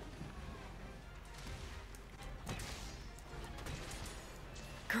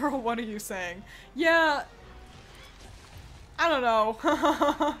 Girl, what are you saying? Yeah, I don't know.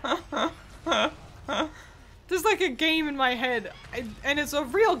 There's like a game in my head, and it's a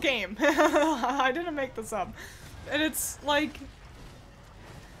real game. I didn't make this up. And it's like,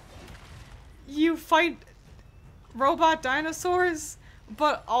 you fight robot dinosaurs,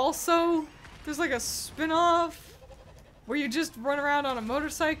 but also there's like a spin-off where you just run around on a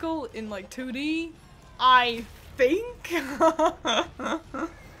motorcycle in like 2D, I think?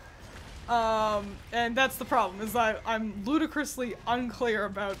 And that's the problem, is that I'm ludicrously unclear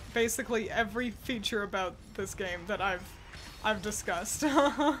about basically every feature about this game that I've discussed.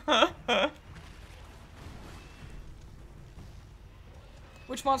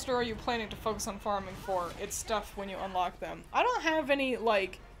 Which monster are you planning to focus on farming for? It's stuff when you unlock them. I don't have any,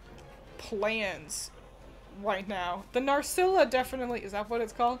 like, plans right now. The Narcilla definitely, is that what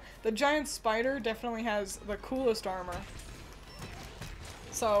it's called? The giant spider definitely has the coolest armor.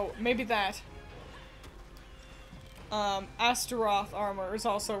 So, maybe that. Astaroth armor is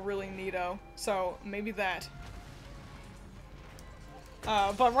also really neato, so maybe that.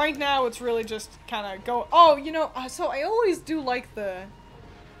 But right now it's really just kind of go- oh, you know, so I always do like the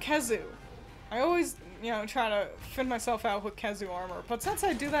Kezu. I always, you know, try to fit myself out with Kezu armor, but since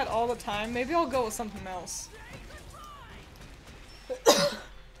I do that all the time, maybe I'll go with something else.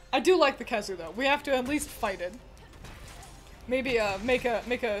 I do like the Kezu though. We have to at least fight it. Maybe, make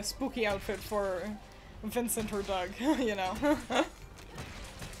a spooky outfit for Vincent or Doug, you know.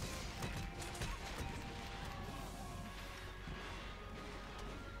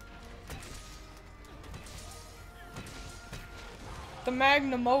 The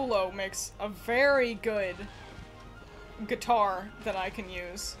Magnamolo makes a very good guitar that I can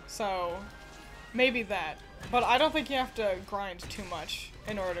use, so maybe that. But I don't think you have to grind too much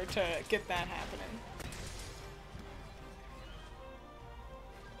in order to get that happening.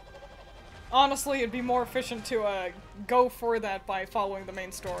 Honestly, it'd be more efficient to go for that by following the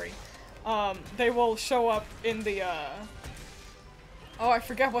main story. They will show up in the oh, I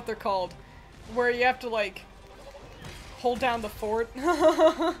forget what they're called. Where you have to, like, hold down the fort,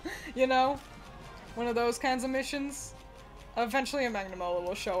 you know? One of those kinds of missions. Eventually a Magnamola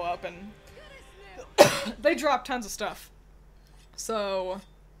will show up and they drop tons of stuff. So,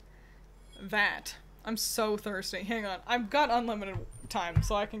 that. I'm so thirsty. Hang on. I've got unlimited time,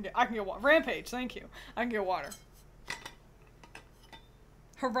 so I can get water. Rampage, thank you. I can get water.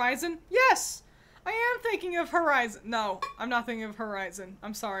 Horizon? Yes! I am thinking of Horizon. No, I'm not thinking of Horizon.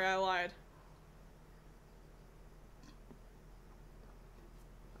 I'm sorry, I lied.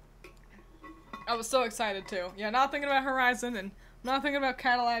 I was so excited too. Yeah, not thinking about Horizon and not thinking about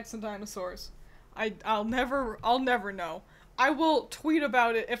Cadillacs and dinosaurs. I'll never know. I will tweet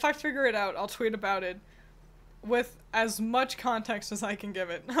about it. If I figure it out, I'll tweet about it with as much context as I can give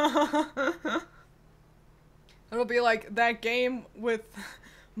it. It'll be like that game with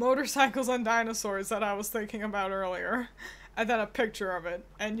motorcycles and dinosaurs that I was thinking about earlier. And then a picture of it.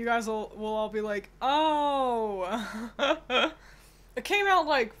 And you guys will all be like, oh. It came out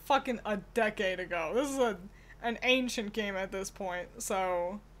like fucking a decade ago. This is an ancient game at this point,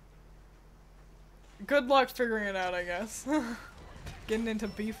 so good luck figuring it out, I guess. Getting into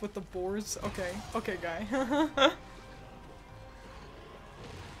beef with the boars? Okay. Okay, guy.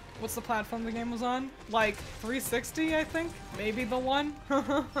 What's the platform the game was on? Like 360, I think? Maybe the one?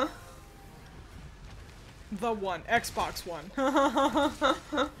 The one. Xbox One.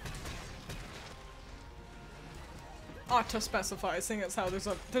 Ought to specify, seeing as how there's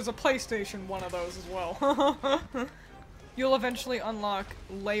a PlayStation one of those as well. You'll eventually unlock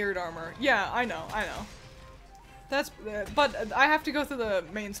layered armor. Yeah, I know. That's, but I have to go through the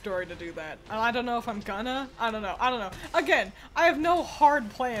main story to do that. And I don't know if I'm gonna. I don't know. Again, I have no hard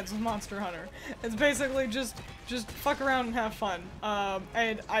plans with Monster Hunter. It's basically just fuck around and have fun.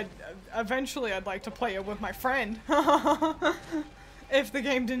 And eventually I'd like to play it with my friend. If the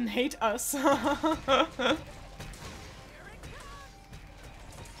game didn't hate us.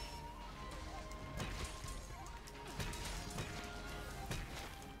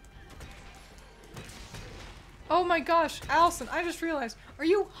 Oh my gosh, Allison, I just realized, are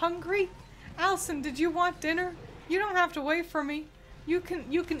you hungry? Allison, did you want dinner? You don't have to wait for me. You can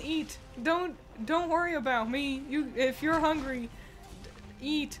eat. Don't worry about me. If you're hungry,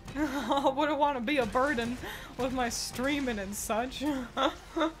 eat. I wouldn't want to be a burden with my streaming and such.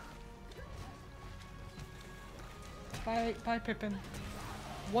 Bye, Pippin.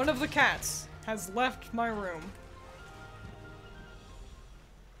 One of the cats has left my room.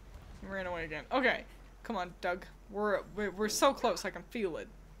 He ran away again. Okay. Come on, Doug. We're so close, I can feel it.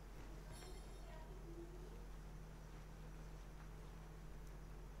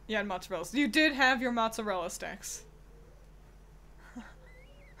 Yeah, mozzarella. You did have your mozzarella sticks.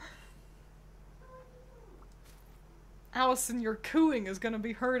 Allison, your cooing is gonna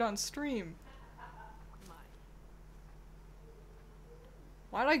be heard on stream.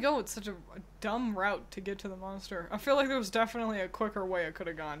 Why'd I go with such a dumb route to get to the monster? I feel like there was definitely a quicker way I could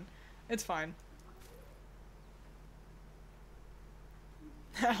have gone. It's fine.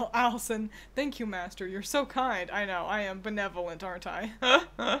 Allison, thank you, Master. You're so kind. I know, I am benevolent, aren't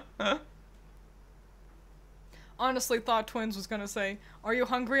I? Honestly thought Twiins was gonna say, are you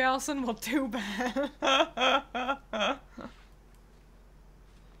hungry, Allison? Well, too bad.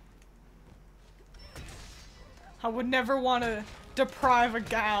 I would never want to deprive a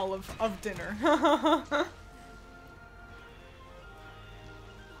gal of dinner.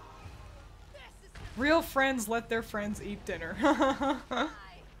 Real friends let their friends eat dinner.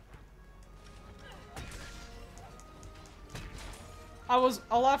 I was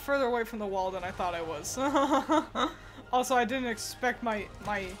a lot further away from the wall than I thought I was. Also, I didn't expect my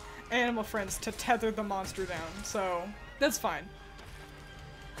animal friends to tether the monster down, so that's fine.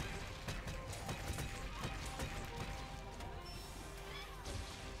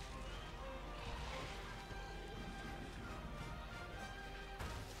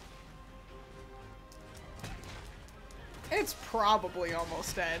 It's probably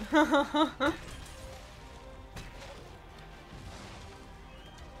almost dead.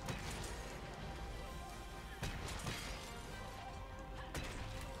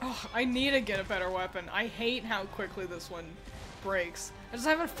 Oh, I need to get a better weapon. I hate how quickly this one breaks. I just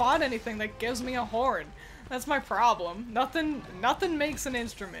haven't fought anything that gives me a horn. That's my problem. Nothing makes an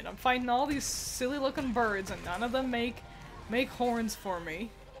instrument. I'm fighting all these silly looking birds and none of them make horns for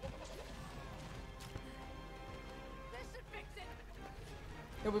me.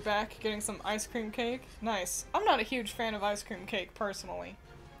 You'll be back getting some ice cream cake? Nice. I'm not a huge fan of ice cream cake, personally.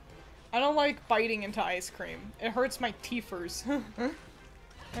 I don't like biting into ice cream. It hurts my teethers.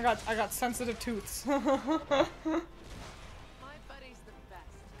 I got sensitive tooths. My buddy's the best.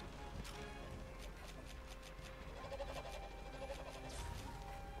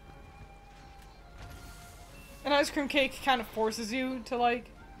 An ice cream cake kind of forces you to, like,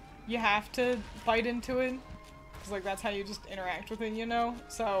 you have to bite into it. Because, like, that's how you just interact with it, you know?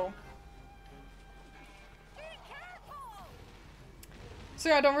 So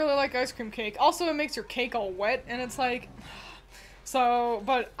yeah, I don't really like ice cream cake. Also, it makes your cake all wet, and it's like... So,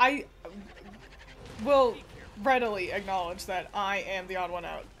 but I will readily acknowledge that I am the odd one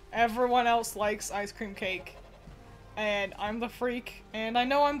out. Everyone else likes ice cream cake, and I'm the freak, and I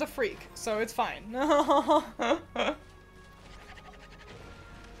know I'm the freak, so it's fine.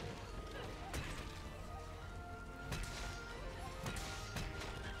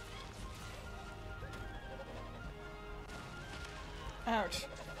 Ouch.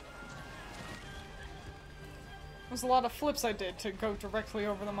 There's a lot of flips I did to go directly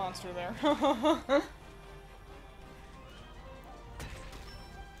over the monster there. Come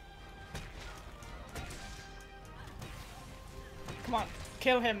on,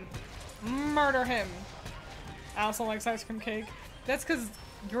 kill him. Murder him. Allison likes ice cream cake. That's because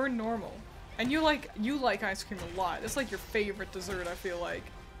you're normal. And you like ice cream a lot. It's like your favorite dessert, I feel like.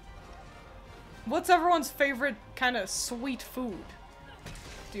 What's everyone's favorite kind of sweet food?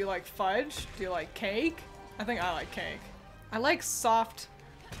 Do you like fudge? Do you like cake? I think I like cake. I like soft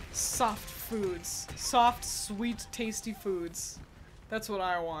foods. Soft, sweet, tasty foods. That's what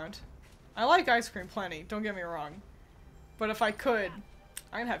I want. I like ice cream plenty, don't get me wrong. But if I could,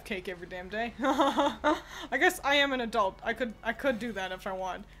 I'd have cake every damn day. I guess I am an adult. I could do that if I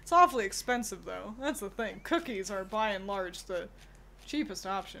want. It's awfully expensive though. That's the thing. Cookies are by and large the cheapest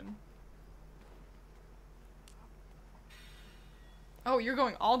option. Oh, you're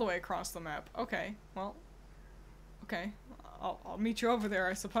going all the way across the map. Okay, well, okay. I'll meet you over there,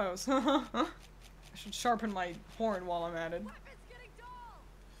 I suppose. I should sharpen my horn while I'm at it.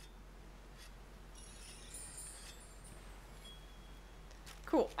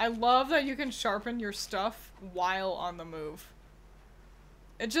 Cool. I love that you can sharpen your stuff while on the move.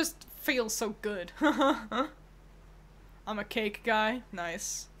 It just feels so good. I'm a cake guy.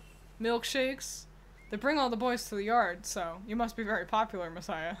 Nice. Milkshakes. They bring all the boys to the yard, so you must be very popular,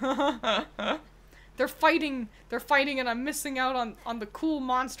 Messiah. They're fighting and I'm missing out on the cool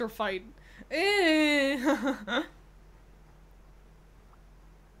monster fight.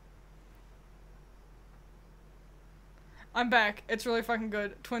 I'm back. It's really fucking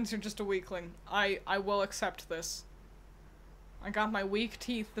good. Twins are just a weakling. I will accept this. I got my weak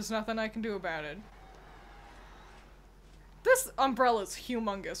teeth. There's nothing I can do about it. This umbrella's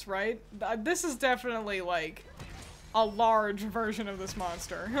humongous, right? This is definitely, like, a large version of this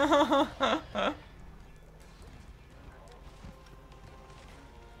monster.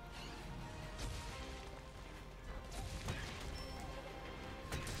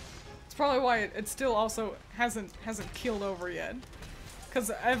 It's probably why it still also hasn't keeled over yet. Because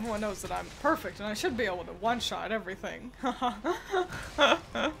everyone knows that I'm perfect and I should be able to one-shot everything.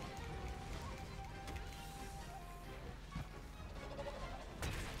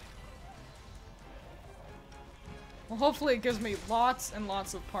 Well, hopefully it gives me lots and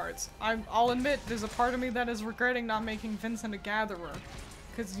lots of parts. I'll admit, there's a part of me that is regretting not making Vincent a gatherer.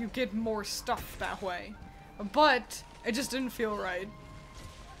 Because you get more stuff that way. But, it just didn't feel right.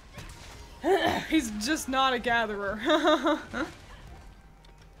 He's just not a gatherer.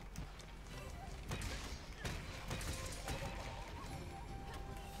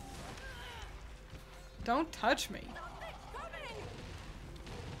 Don't touch me.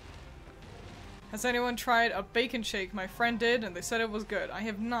 Has anyone tried a bacon shake? My friend did, and they said it was good. I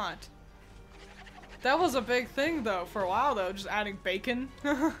have not. That was a big thing, though, for a while, though, just adding bacon.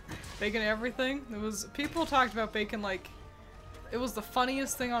 Bacon to everything. It was, people talked about bacon like it was the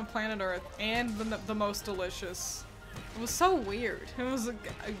funniest thing on planet Earth and the most delicious. It was so weird. It was a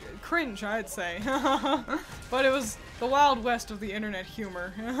cringe, I'd say. But it was the Wild West of the internet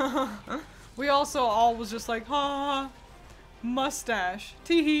humor. We also all was just like, ha, mustache,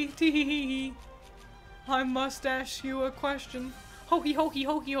 tee hee hee. I mustache you a question, hokey hokey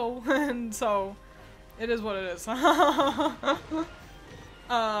hokey ho, and so it is what it is. So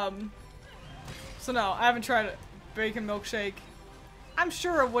no, I haven't tried a bacon milkshake. I'm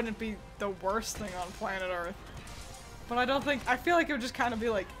sure it wouldn't be the worst thing on planet Earth. But I don't think, I feel like it would just kind of be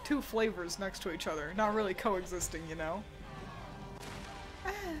like two flavors next to each other, not really coexisting, you know?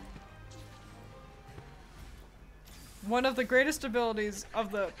 One of the greatest abilities of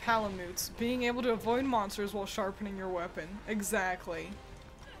the Palamutes, being able to avoid monsters while sharpening your weapon. Exactly.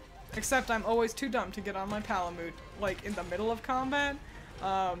 Except I'm always too dumb to get on my Palamute, like, in the middle of combat.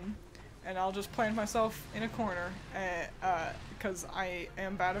 And I'll just plant myself in a corner, because I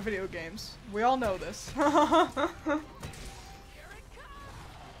am bad at video games. We all know this.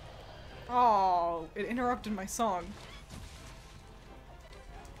 Oh, it interrupted my song.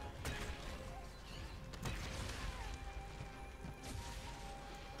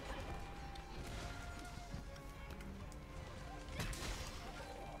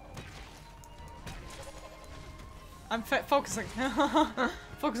 I'm focusing.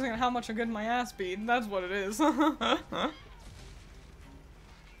 Focusing on how much I'm getting my ass beat. That's what it is.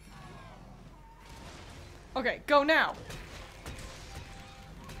 Okay, go now.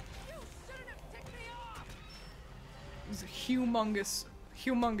 It's a humongous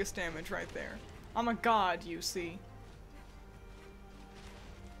damage right there. I'm a god, you see.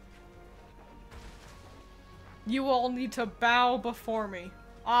 You all need to bow before me.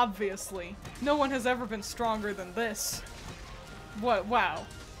 Obviously. No one has ever been stronger than this. What? Wow.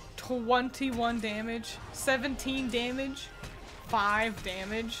 21 damage? 17 damage? 5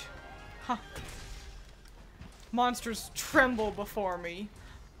 damage? Huh. Monsters tremble before me.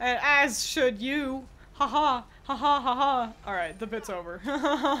 And as should you. Haha. Haha haha. Alright, the bit's over.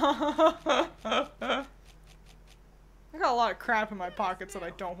 I got a lot of crap in my pockets that I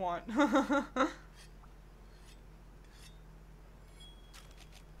don't want.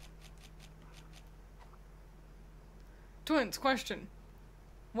 Twiins, question.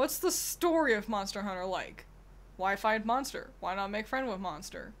 What's the story of Monster Hunter like? Why fight monster? Why not make friend with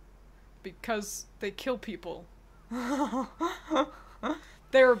monster? Because they kill people.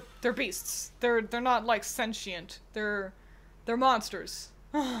 They're beasts. They're not like sentient. They're monsters.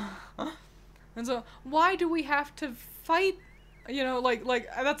 And so why do we have to fight? You know, like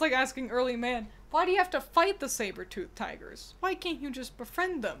that's like asking early man, why do you have to fight the saber-toothed tigers? Why can't you just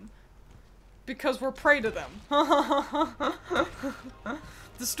befriend them? Because we're prey to them.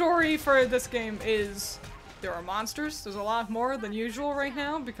 The story for this game is there are monsters. There's a lot more than usual right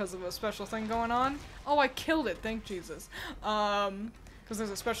now because of a special thing going on. Oh, I killed it. Thank Jesus. Because there's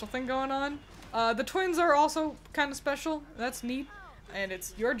a special thing going on. The Twiins are also kind of special. That's neat. And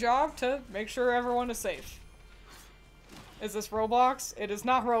it's your job to make sure everyone is safe. Is this Roblox? It is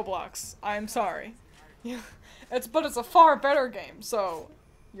not Roblox. I'm sorry. But it's a far better game, so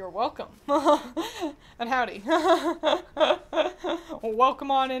you're welcome. And howdy. Well,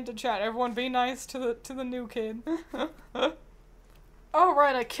 welcome on into chat. Everyone be nice to the new kid. Oh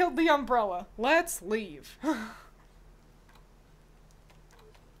right, I killed the umbrella. Let's leave.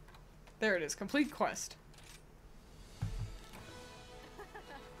 There it is. Complete quest.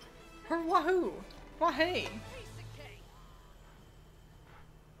 Wahoo! Wahey!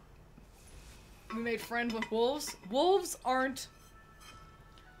 We made friends with wolves. Wolves aren't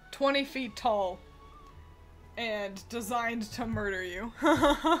 20 feet tall and designed to murder you.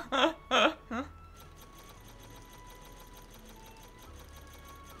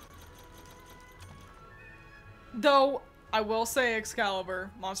 Though, I will say Excalibur,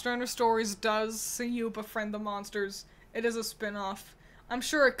 Monster Hunter Stories does see you befriend the monsters. It is a spin-off. I'm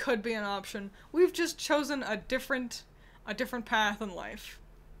sure it could be an option. We've just chosen a different path in life.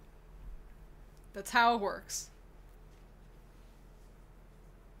 That's how it works.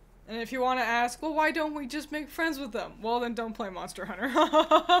 And if you want to ask, well, why don't we just make friends with them? Well, then don't play Monster Hunter.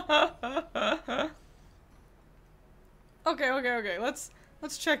 Okay.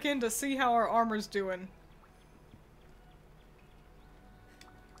 Let's check in to see how our armor's doing.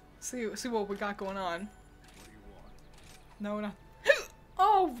 See what we got going on. No.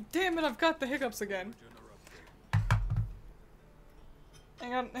 Oh, damn it, I've got the hiccups again.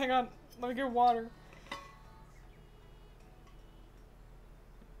 Hang on, hang on. Let me get water.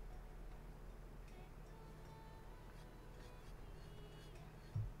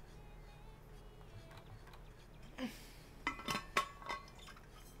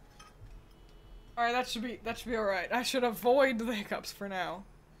 Alright, that should be alright. I should avoid the hiccups for now.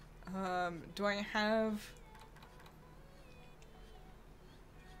 Do I have...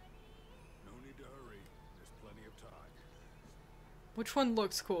 No need to hurry. There's plenty of time. Which one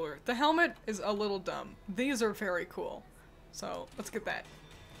looks cooler? The helmet is a little dumb. These are very cool. So, let's get that.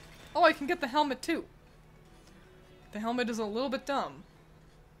 Oh, I can get the helmet too. The helmet is a little bit dumb.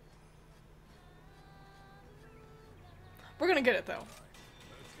 We're gonna get it though.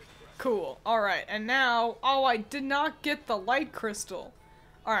 Cool. Alright, and now... Oh, I did not get the light crystal.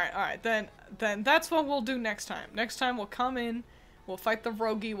 Alright, then that's what we'll do next time. Next time we'll come in, we'll fight the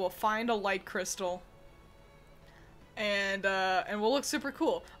roguey, we'll find a light crystal. And we'll look super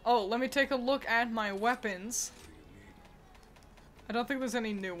cool. Oh, let me take a look at my weapons. I don't think there's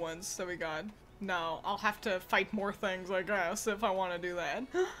any new ones that we got. No, I'll have to fight more things, I guess, if I want to do that.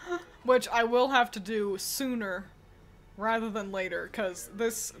 Which I will have to do sooner rather than later, because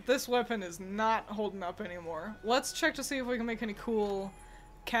this weapon is not holding up anymore. Let's check to see if we can make any cool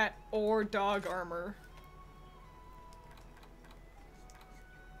cat or dog armor.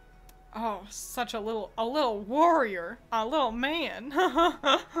 Oh, such a little warrior, a little man.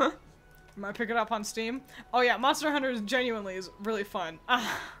 Am I picking it up on Steam? Oh yeah, Monster Hunter genuinely is really fun.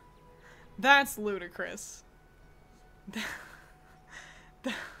 That's ludicrous.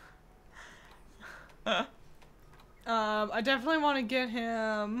 I definitely want to get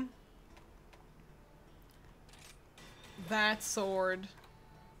him that sword,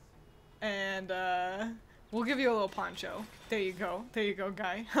 and we'll give you a little poncho. There you go,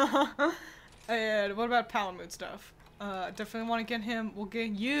 guy. And what about Palamute stuff? Definitely want to get him. We'll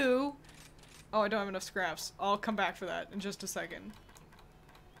get you. Oh, I don't have enough scraps. I'll come back for that in just a second.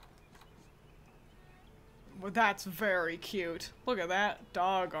 Well, that's very cute. Look at that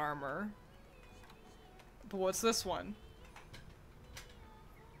dog armor. But what's this one?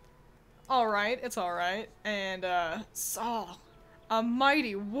 Alright, it's alright. And, Saul. A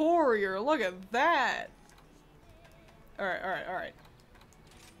mighty warrior. Look at that. Alright.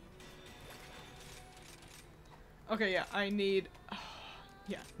 Okay, yeah, I need...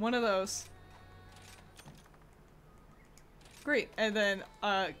 yeah, one of those. Great, and then,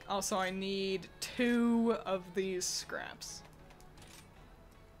 also I need 2 of these scraps.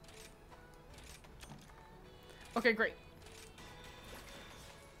 Okay, great.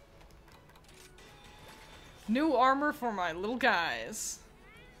 New armor for my little guys.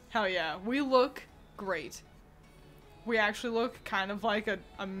 Hell yeah, we look great. We actually look kind of like a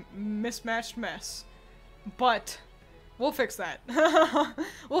mismatched mess. But we'll fix that.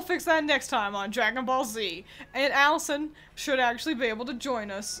 We'll fix that next time on Dragon Ball Z. And Allison should actually be able to join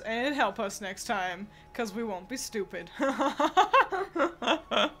us and help us next time, because we won't be stupid. So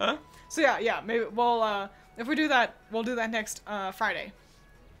yeah, maybe we'll, if we do that, we'll do that next Friday.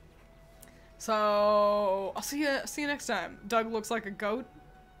 So I'll see you next time. Doug looks like a goat.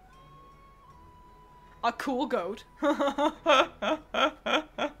 A cool goat.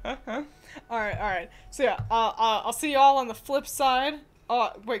 Alright. So yeah, I'll see y'all on the flip side.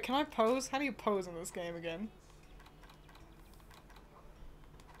 Wait, can I pose? How do you pose in this game again?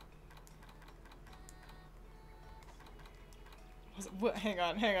 Hang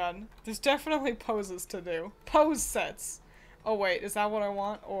on. There's definitely poses to do. Pose sets. Oh wait, is that what I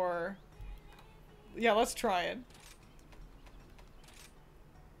want? Or... yeah, let's try it.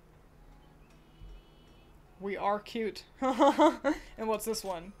 We are cute. And what's this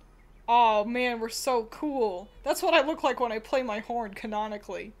one? Oh man, we're so cool. That's what I look like when I play my horn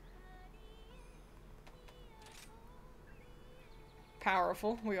canonically.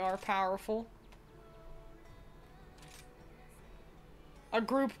 Powerful. We are powerful. A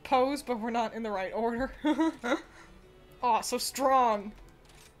group pose, but we're not in the right order. Oh, so strong.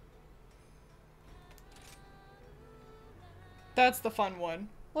 That's the fun one.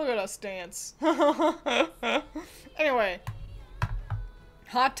 Look at us dance. Anyway.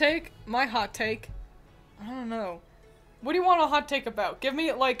 Hot take? My hot take? I don't know. What do you want a hot take about? Give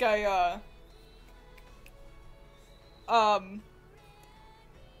me like a,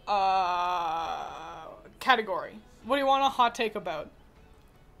 category. What do you want a hot take about?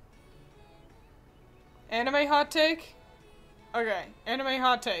 Anime hot take? Okay, anime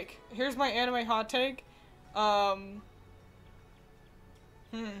hot take. Here's my anime hot take. Hang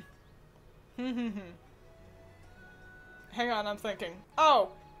on, I'm thinking. Oh,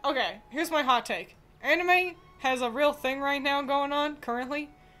 okay. Here's my hot take. Anime has a real thing right now going on, currently,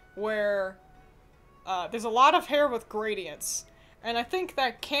 where there's a lot of hair with gradients, and I think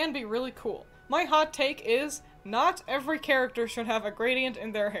that can be really cool. My hot take is, not every character should have a gradient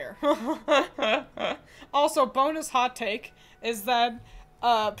in their hair. Also, bonus hot take is that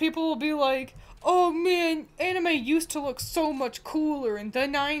people will be like, oh man, anime used to look so much cooler in the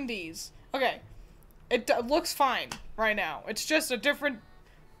 90s. Okay, it looks fine right now. It's just a different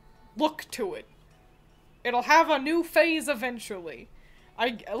look to it. It'll have a new phase eventually.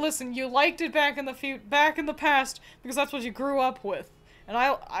 Listen, you liked it back in the past because that's what you grew up with. And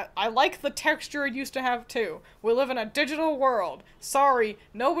I like the texture it used to have too. We live in a digital world. Sorry,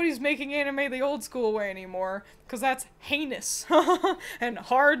 nobody's making anime the old school way anymore, because that's heinous and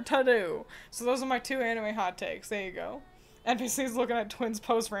hard to do. So those are my 2 anime hot takes. There you go. NPCs looking at Twiins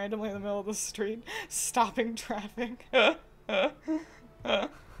pose randomly in the middle of the street, stopping traffic. But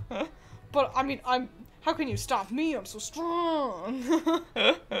I mean, how can you stop me? I'm so strong.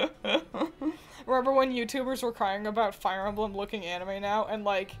 Remember when YouTubers were crying about Fire Emblem looking anime now, and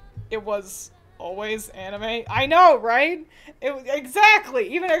like, it was always anime? I know, right?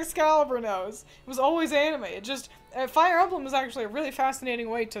 Exactly! Even Excalibur knows. It was always anime. It just, Fire Emblem is actually a really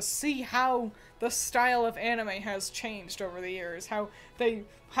fascinating way to see how the style of anime has changed over the years. How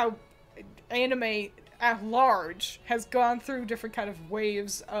anime at large has gone through different kind of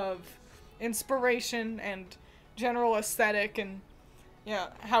waves of inspiration and general aesthetic, and yeah,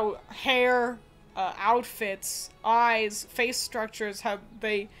 how hair, outfits, eyes, face structures,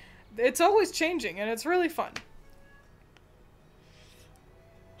 it's always changing, and it's really fun.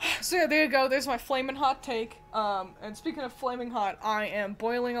 So yeah, there you go, there's my flaming hot take. And speaking of flaming hot, I am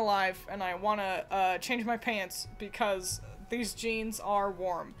boiling alive, and I wanna change my pants because these jeans are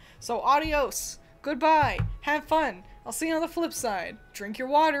warm. So adios, goodbye, have fun, I'll see you on the flip side. Drink your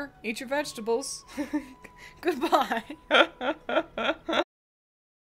water, eat your vegetables. Goodbye.